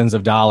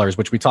of dollars,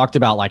 which we talked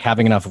about, like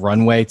having enough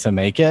runway to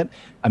make it.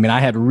 I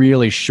had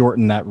really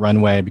shortened that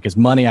runway because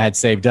money I had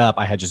saved up,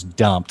 I had just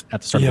dumped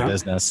at the start of the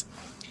business.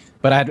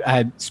 But I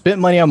had spent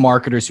money on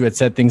marketers who had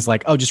said things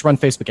like, oh, just run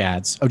Facebook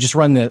ads. Oh, just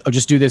run this. Oh,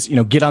 just do this,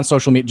 get on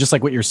social media, just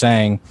like what you're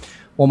saying.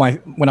 Well,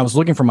 when I was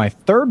looking for my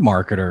third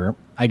marketer,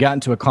 I got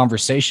into a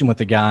conversation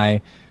with a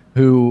guy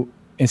who,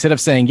 instead of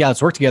saying, yeah,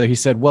 let's work together, he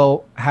said,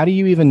 well, how do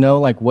you even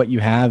know like what you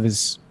have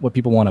is what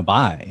people want to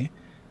buy? And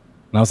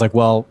I was like,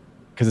 well,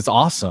 because it's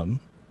awesome.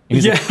 And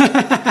he's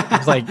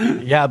like,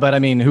 yeah, but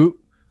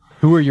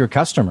who are your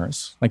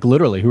customers? Like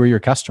literally, who are your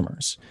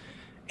customers?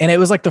 And it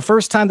was like the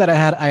first time that I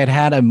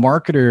had a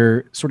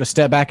marketer sort of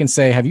step back and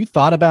say, have you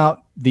thought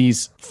about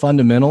these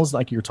fundamentals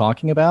like you're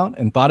talking about,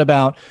 and thought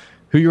about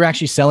who you're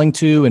actually selling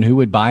to and who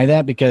would buy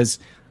that? Because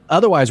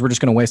otherwise we're just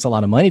going to waste a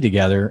lot of money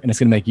together, and it's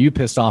going to make you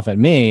pissed off at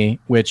me,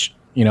 which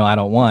I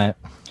don't want.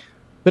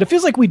 But it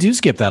feels like we do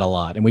skip that a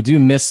lot, and we do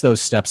miss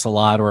those steps a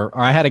lot. Or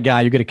I had a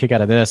guy, you get a kick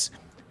out of this,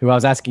 who I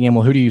was asking him,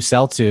 well, who do you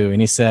sell to? And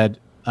he said,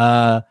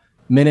 men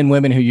and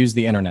women who use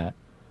the internet.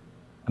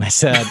 And I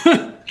said,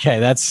 Okay,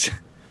 that's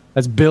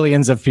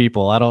billions of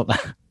people. I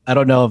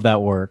don't know if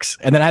that works.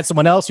 And then I had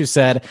someone else who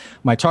said,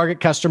 my target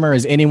customer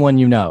is anyone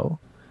you know.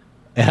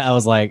 And I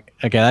was like,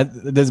 okay,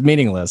 that's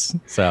meaningless.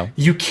 So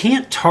you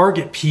can't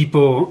target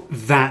people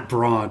that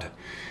broad.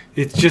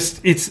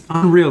 It's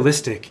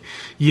unrealistic.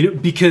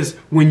 Because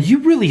when you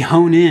really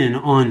hone in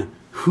on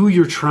who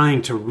you're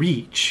trying to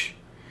reach,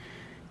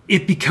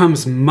 it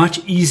becomes much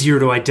easier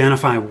to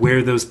identify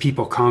where those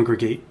people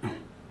congregate.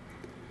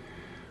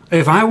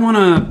 If I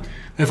want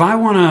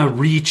to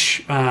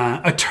reach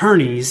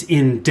attorneys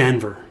in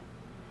Denver,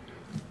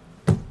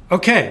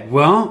 okay,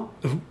 well,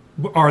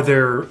 are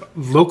there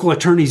local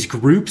attorneys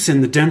groups in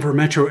the Denver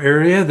metro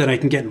area that I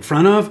can get in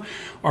front of?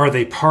 Are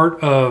they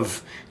part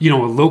of, a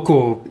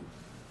local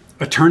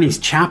attorneys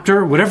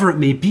chapter, whatever it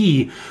may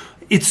be?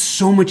 It's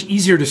so much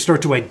easier to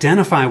start to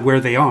identify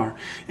where they are.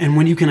 And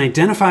when you can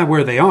identify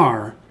where they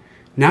are,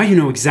 now you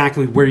know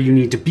exactly where you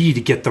need to be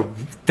to get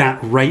that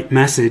right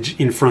message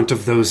in front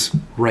of those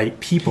right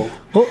people.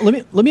 Well,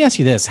 let me ask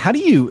you this. How do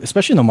you,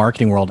 especially in the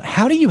marketing world,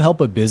 how do you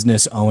help a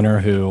business owner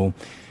who,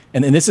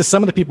 and this is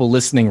some of the people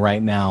listening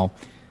right now,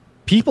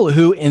 people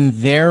who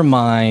in their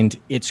mind,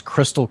 it's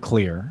crystal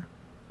clear.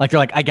 Like they're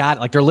like, I got it.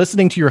 Like they're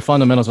listening to your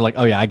fundamentals. They're like,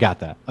 oh yeah, I got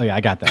that. Oh yeah,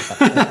 I got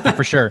that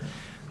for sure.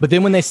 But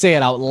then when they say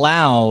it out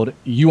loud,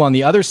 you on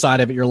the other side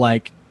of it, you're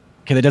like,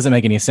 okay, that doesn't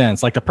make any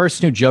sense. Like the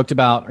person who joked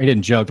about, or he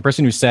didn't joke, the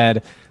person who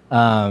said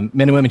men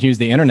and women use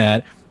the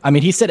internet, I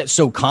mean, he said it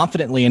so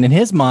confidently, and in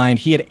his mind,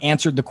 he had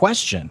answered the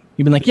question.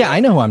 He'd been like, yeah, I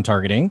know who I'm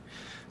targeting.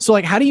 So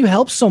like, how do you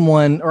help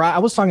someone? Or I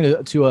was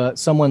talking to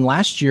someone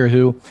last year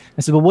who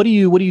I said, well, what do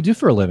you do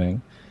for a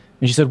living?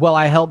 And she said, well,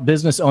 I help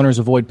business owners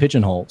avoid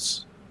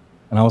pigeonholes.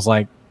 And I was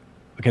like,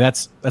 okay,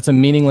 that's a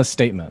meaningless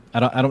statement. I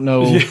don't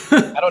know.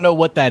 I don't know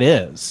what that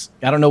is.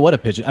 I don't know what a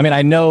pigeon. I mean,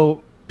 I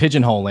know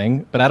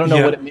pigeonholing, but I don't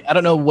know I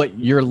don't know what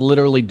you're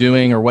literally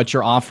doing or what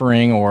you're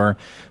offering,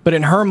 but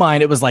in her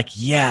mind, it was like,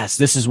 yes,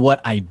 this is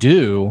what I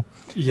do.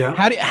 Yeah.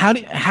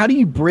 How do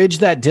you bridge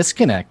that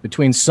disconnect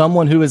between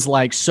someone who is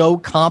like so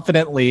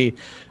confidently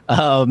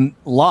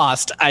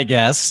lost, I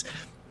guess,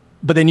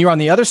 but then you're on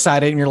the other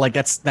side and you're like,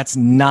 that's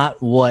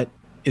not what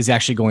is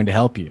actually going to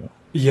help you.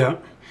 Yeah.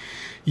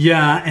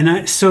 Yeah.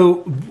 And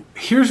so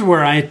here's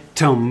where I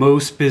tell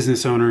most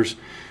business owners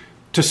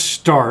to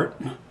start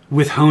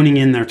with honing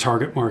in their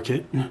target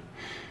market.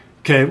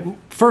 Okay.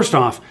 First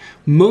off,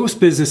 most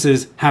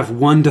businesses have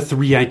 1 to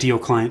 3 ideal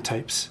client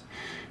types.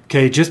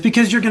 Okay. Just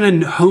because you're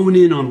going to hone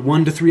in on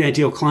 1 to 3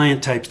 ideal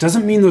client types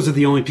doesn't mean those are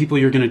the only people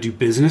you're going to do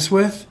business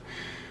with.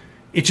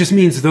 It just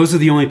means those are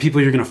the only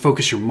people you're going to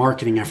focus your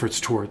marketing efforts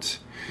towards.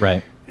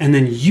 Right. And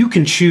then you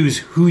can choose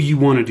who you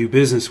want to do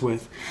business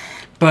with.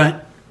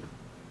 But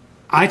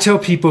I tell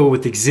people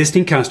with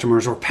existing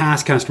customers or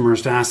past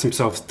customers to ask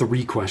themselves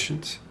 3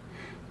 questions.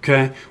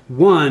 Okay.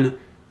 1,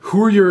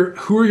 who are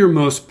your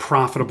most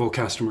profitable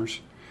customers?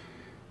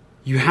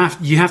 You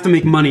have to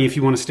make money if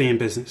you want to stay in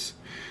business.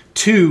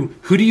 2,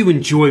 who do you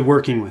enjoy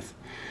working with?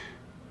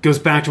 Goes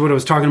back to what I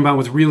was talking about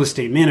with real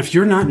estate. Man, if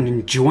you're not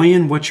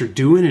enjoying what you're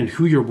doing and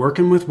who you're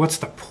working with, what's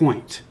the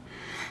point?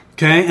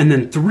 Okay. And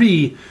then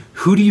 3,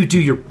 who do you do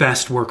your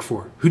best work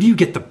for? Who do you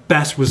get the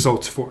best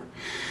results for?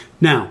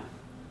 Now,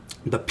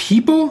 the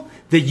people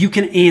that you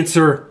can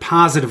answer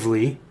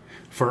positively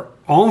for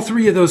all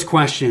 3 of those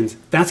questions,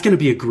 that's going to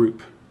be a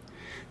group.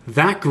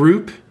 That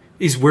group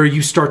is where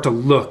you start to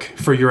look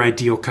for your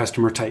ideal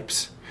customer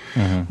types.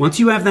 Mm-hmm. Once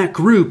you have that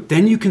group,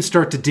 then you can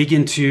start to dig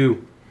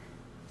into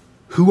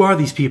who are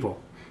these people?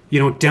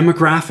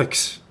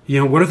 Demographics.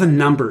 What are the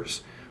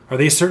numbers? Are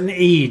they a certain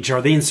age?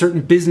 Are they in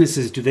certain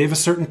businesses? Do they have a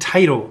certain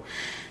title?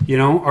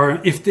 Or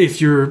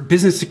if you're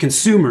business to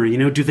consumer,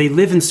 do they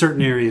live in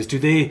certain areas? Do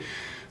they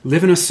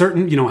live in a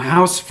certain,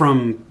 house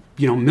from,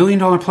 $1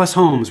 million plus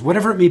homes,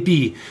 whatever it may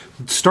be?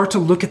 Start to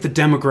look at the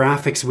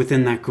demographics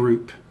within that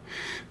group.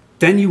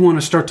 Then you want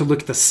to start to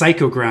look at the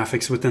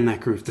psychographics within that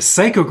group. The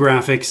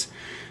psychographics,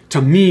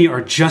 to me,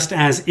 are just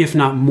as, if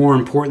not more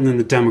important than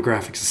the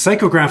demographics. The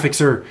psychographics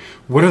are,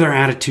 what are their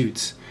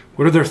attitudes?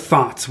 What are their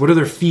thoughts? What are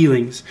their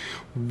feelings?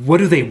 What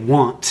do they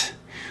want?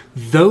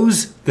 The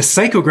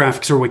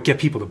psychographics are what get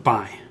people to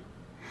buy.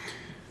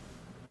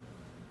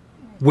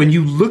 When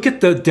you look at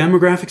the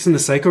demographics and the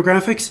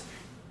psychographics,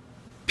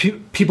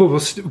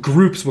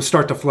 groups will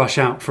start to flush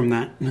out from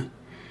that.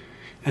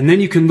 And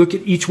then you can look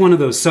at each one of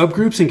those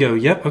subgroups and go,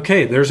 yep,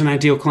 okay, there's an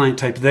ideal client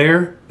type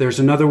there. There's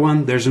another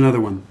one. There's another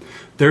one.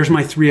 There's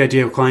my 3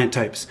 ideal client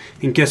types.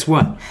 And guess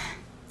what?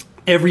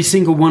 Every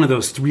single one of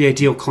those 3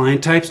 ideal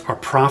client types are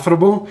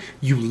profitable.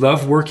 You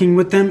love working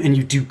with them and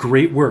you do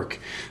great work.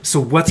 So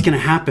what's going to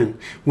happen?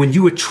 When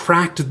you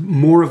attract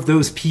more of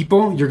those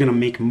people, you're going to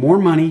make more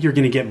money. You're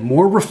going to get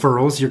more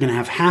referrals. You're going to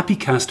have happy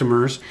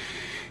customers.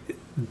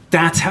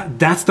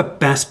 That's the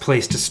best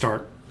place to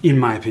start, in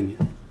my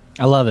opinion.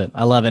 I love it.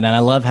 And I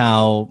love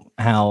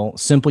how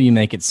simple you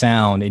make it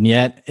sound. And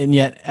yet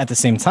at the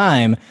same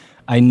time,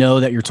 I know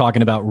that you're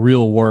talking about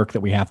real work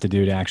that we have to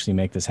do to actually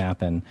make this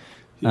happen.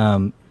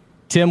 Tim,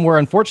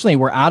 unfortunately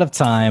we're out of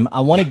time. I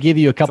want to give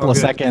you a couple of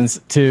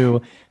seconds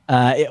to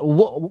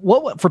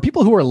What for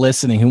people who are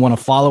listening who want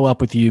to follow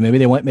up with you,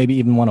 maybe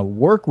even want to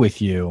work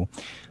with you?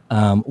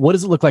 What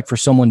does it look like for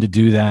someone to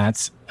do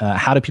that?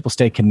 How do people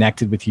stay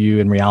connected with you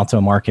in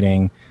Rialto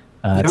marketing?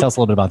 Tell us a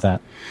little bit about that.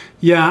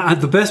 Yeah,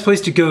 the best place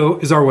to go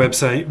is our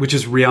website, which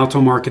is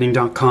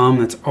rialtomarketing.com.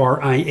 That's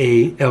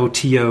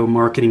RIALTO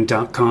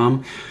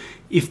marketing.com.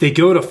 If they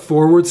go to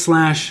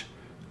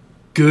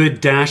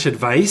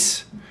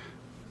 /good-advice,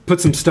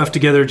 put some stuff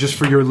together just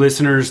for your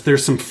listeners.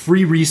 There's some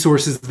free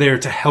resources there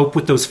to help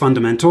with those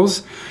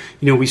fundamentals.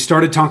 We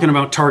started talking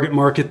about target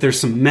market. There's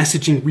some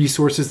messaging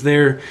resources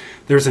there.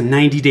 There's a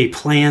 90-day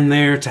plan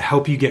there to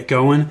help you get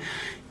going.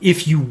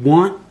 If you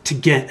want to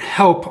get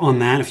help on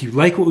that, if you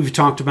like what we've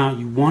talked about,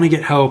 you want to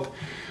get help,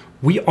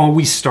 we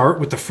always start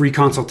with the free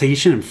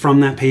consultation. And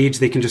from that page,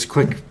 they can just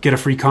click, get a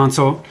free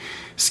consult,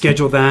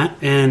 schedule that.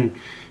 And,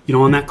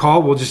 on that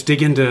call, we'll just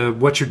dig into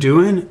what you're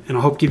doing and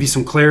I hope give you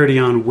some clarity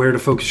on where to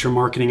focus your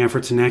marketing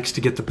efforts next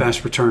to get the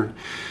best return.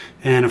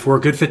 And if we're a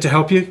good fit to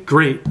help you,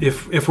 great.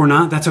 If we're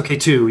not, that's okay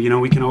too.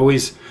 We can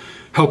always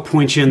help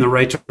point you in the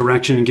right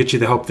direction and get you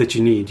the help that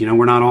you need.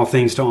 We're not all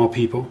things to all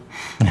people.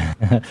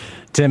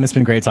 Tim, it's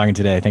been great talking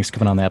today. Thanks for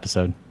coming on the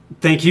episode.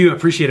 Thank you. I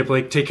appreciate it,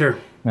 Blake. Take care.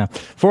 Yeah.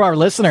 For our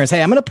listeners,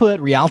 hey, I'm going to put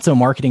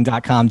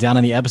rialtomarketing.com down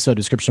in the episode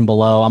description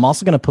below. I'm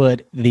also going to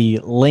put the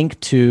link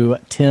to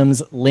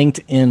Tim's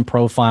LinkedIn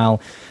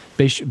profile.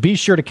 Be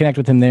sure to connect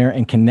with him there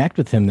and connect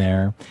with him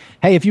there.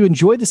 Hey, if you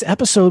enjoyed this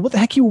episode, what the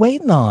heck are you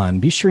waiting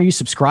on? Be sure you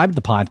subscribe to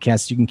the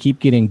podcast so you can keep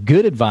getting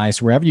good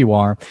advice wherever you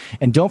are.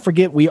 And don't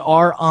forget, we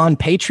are on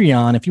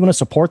Patreon. If you want to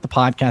support the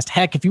podcast,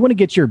 heck, if you want to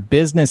get your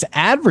business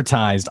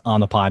advertised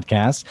on the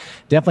podcast,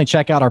 definitely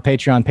check out our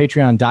Patreon,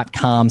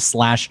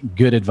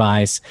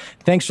 patreon.com/goodadvice.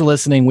 Thanks for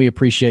listening. We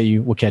appreciate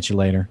you. We'll catch you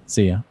later.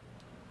 See ya.